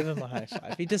 Yeah, give him a high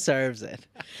five. He deserves it.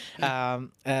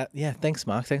 Yeah, thanks,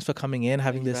 Mark. Thanks for coming in,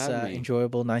 having this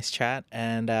enjoyable, nice chat.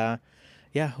 And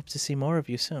hope to see more of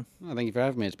you soon. Oh, thank you for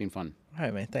having me. It's been fun. All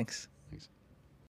right, man. Thanks.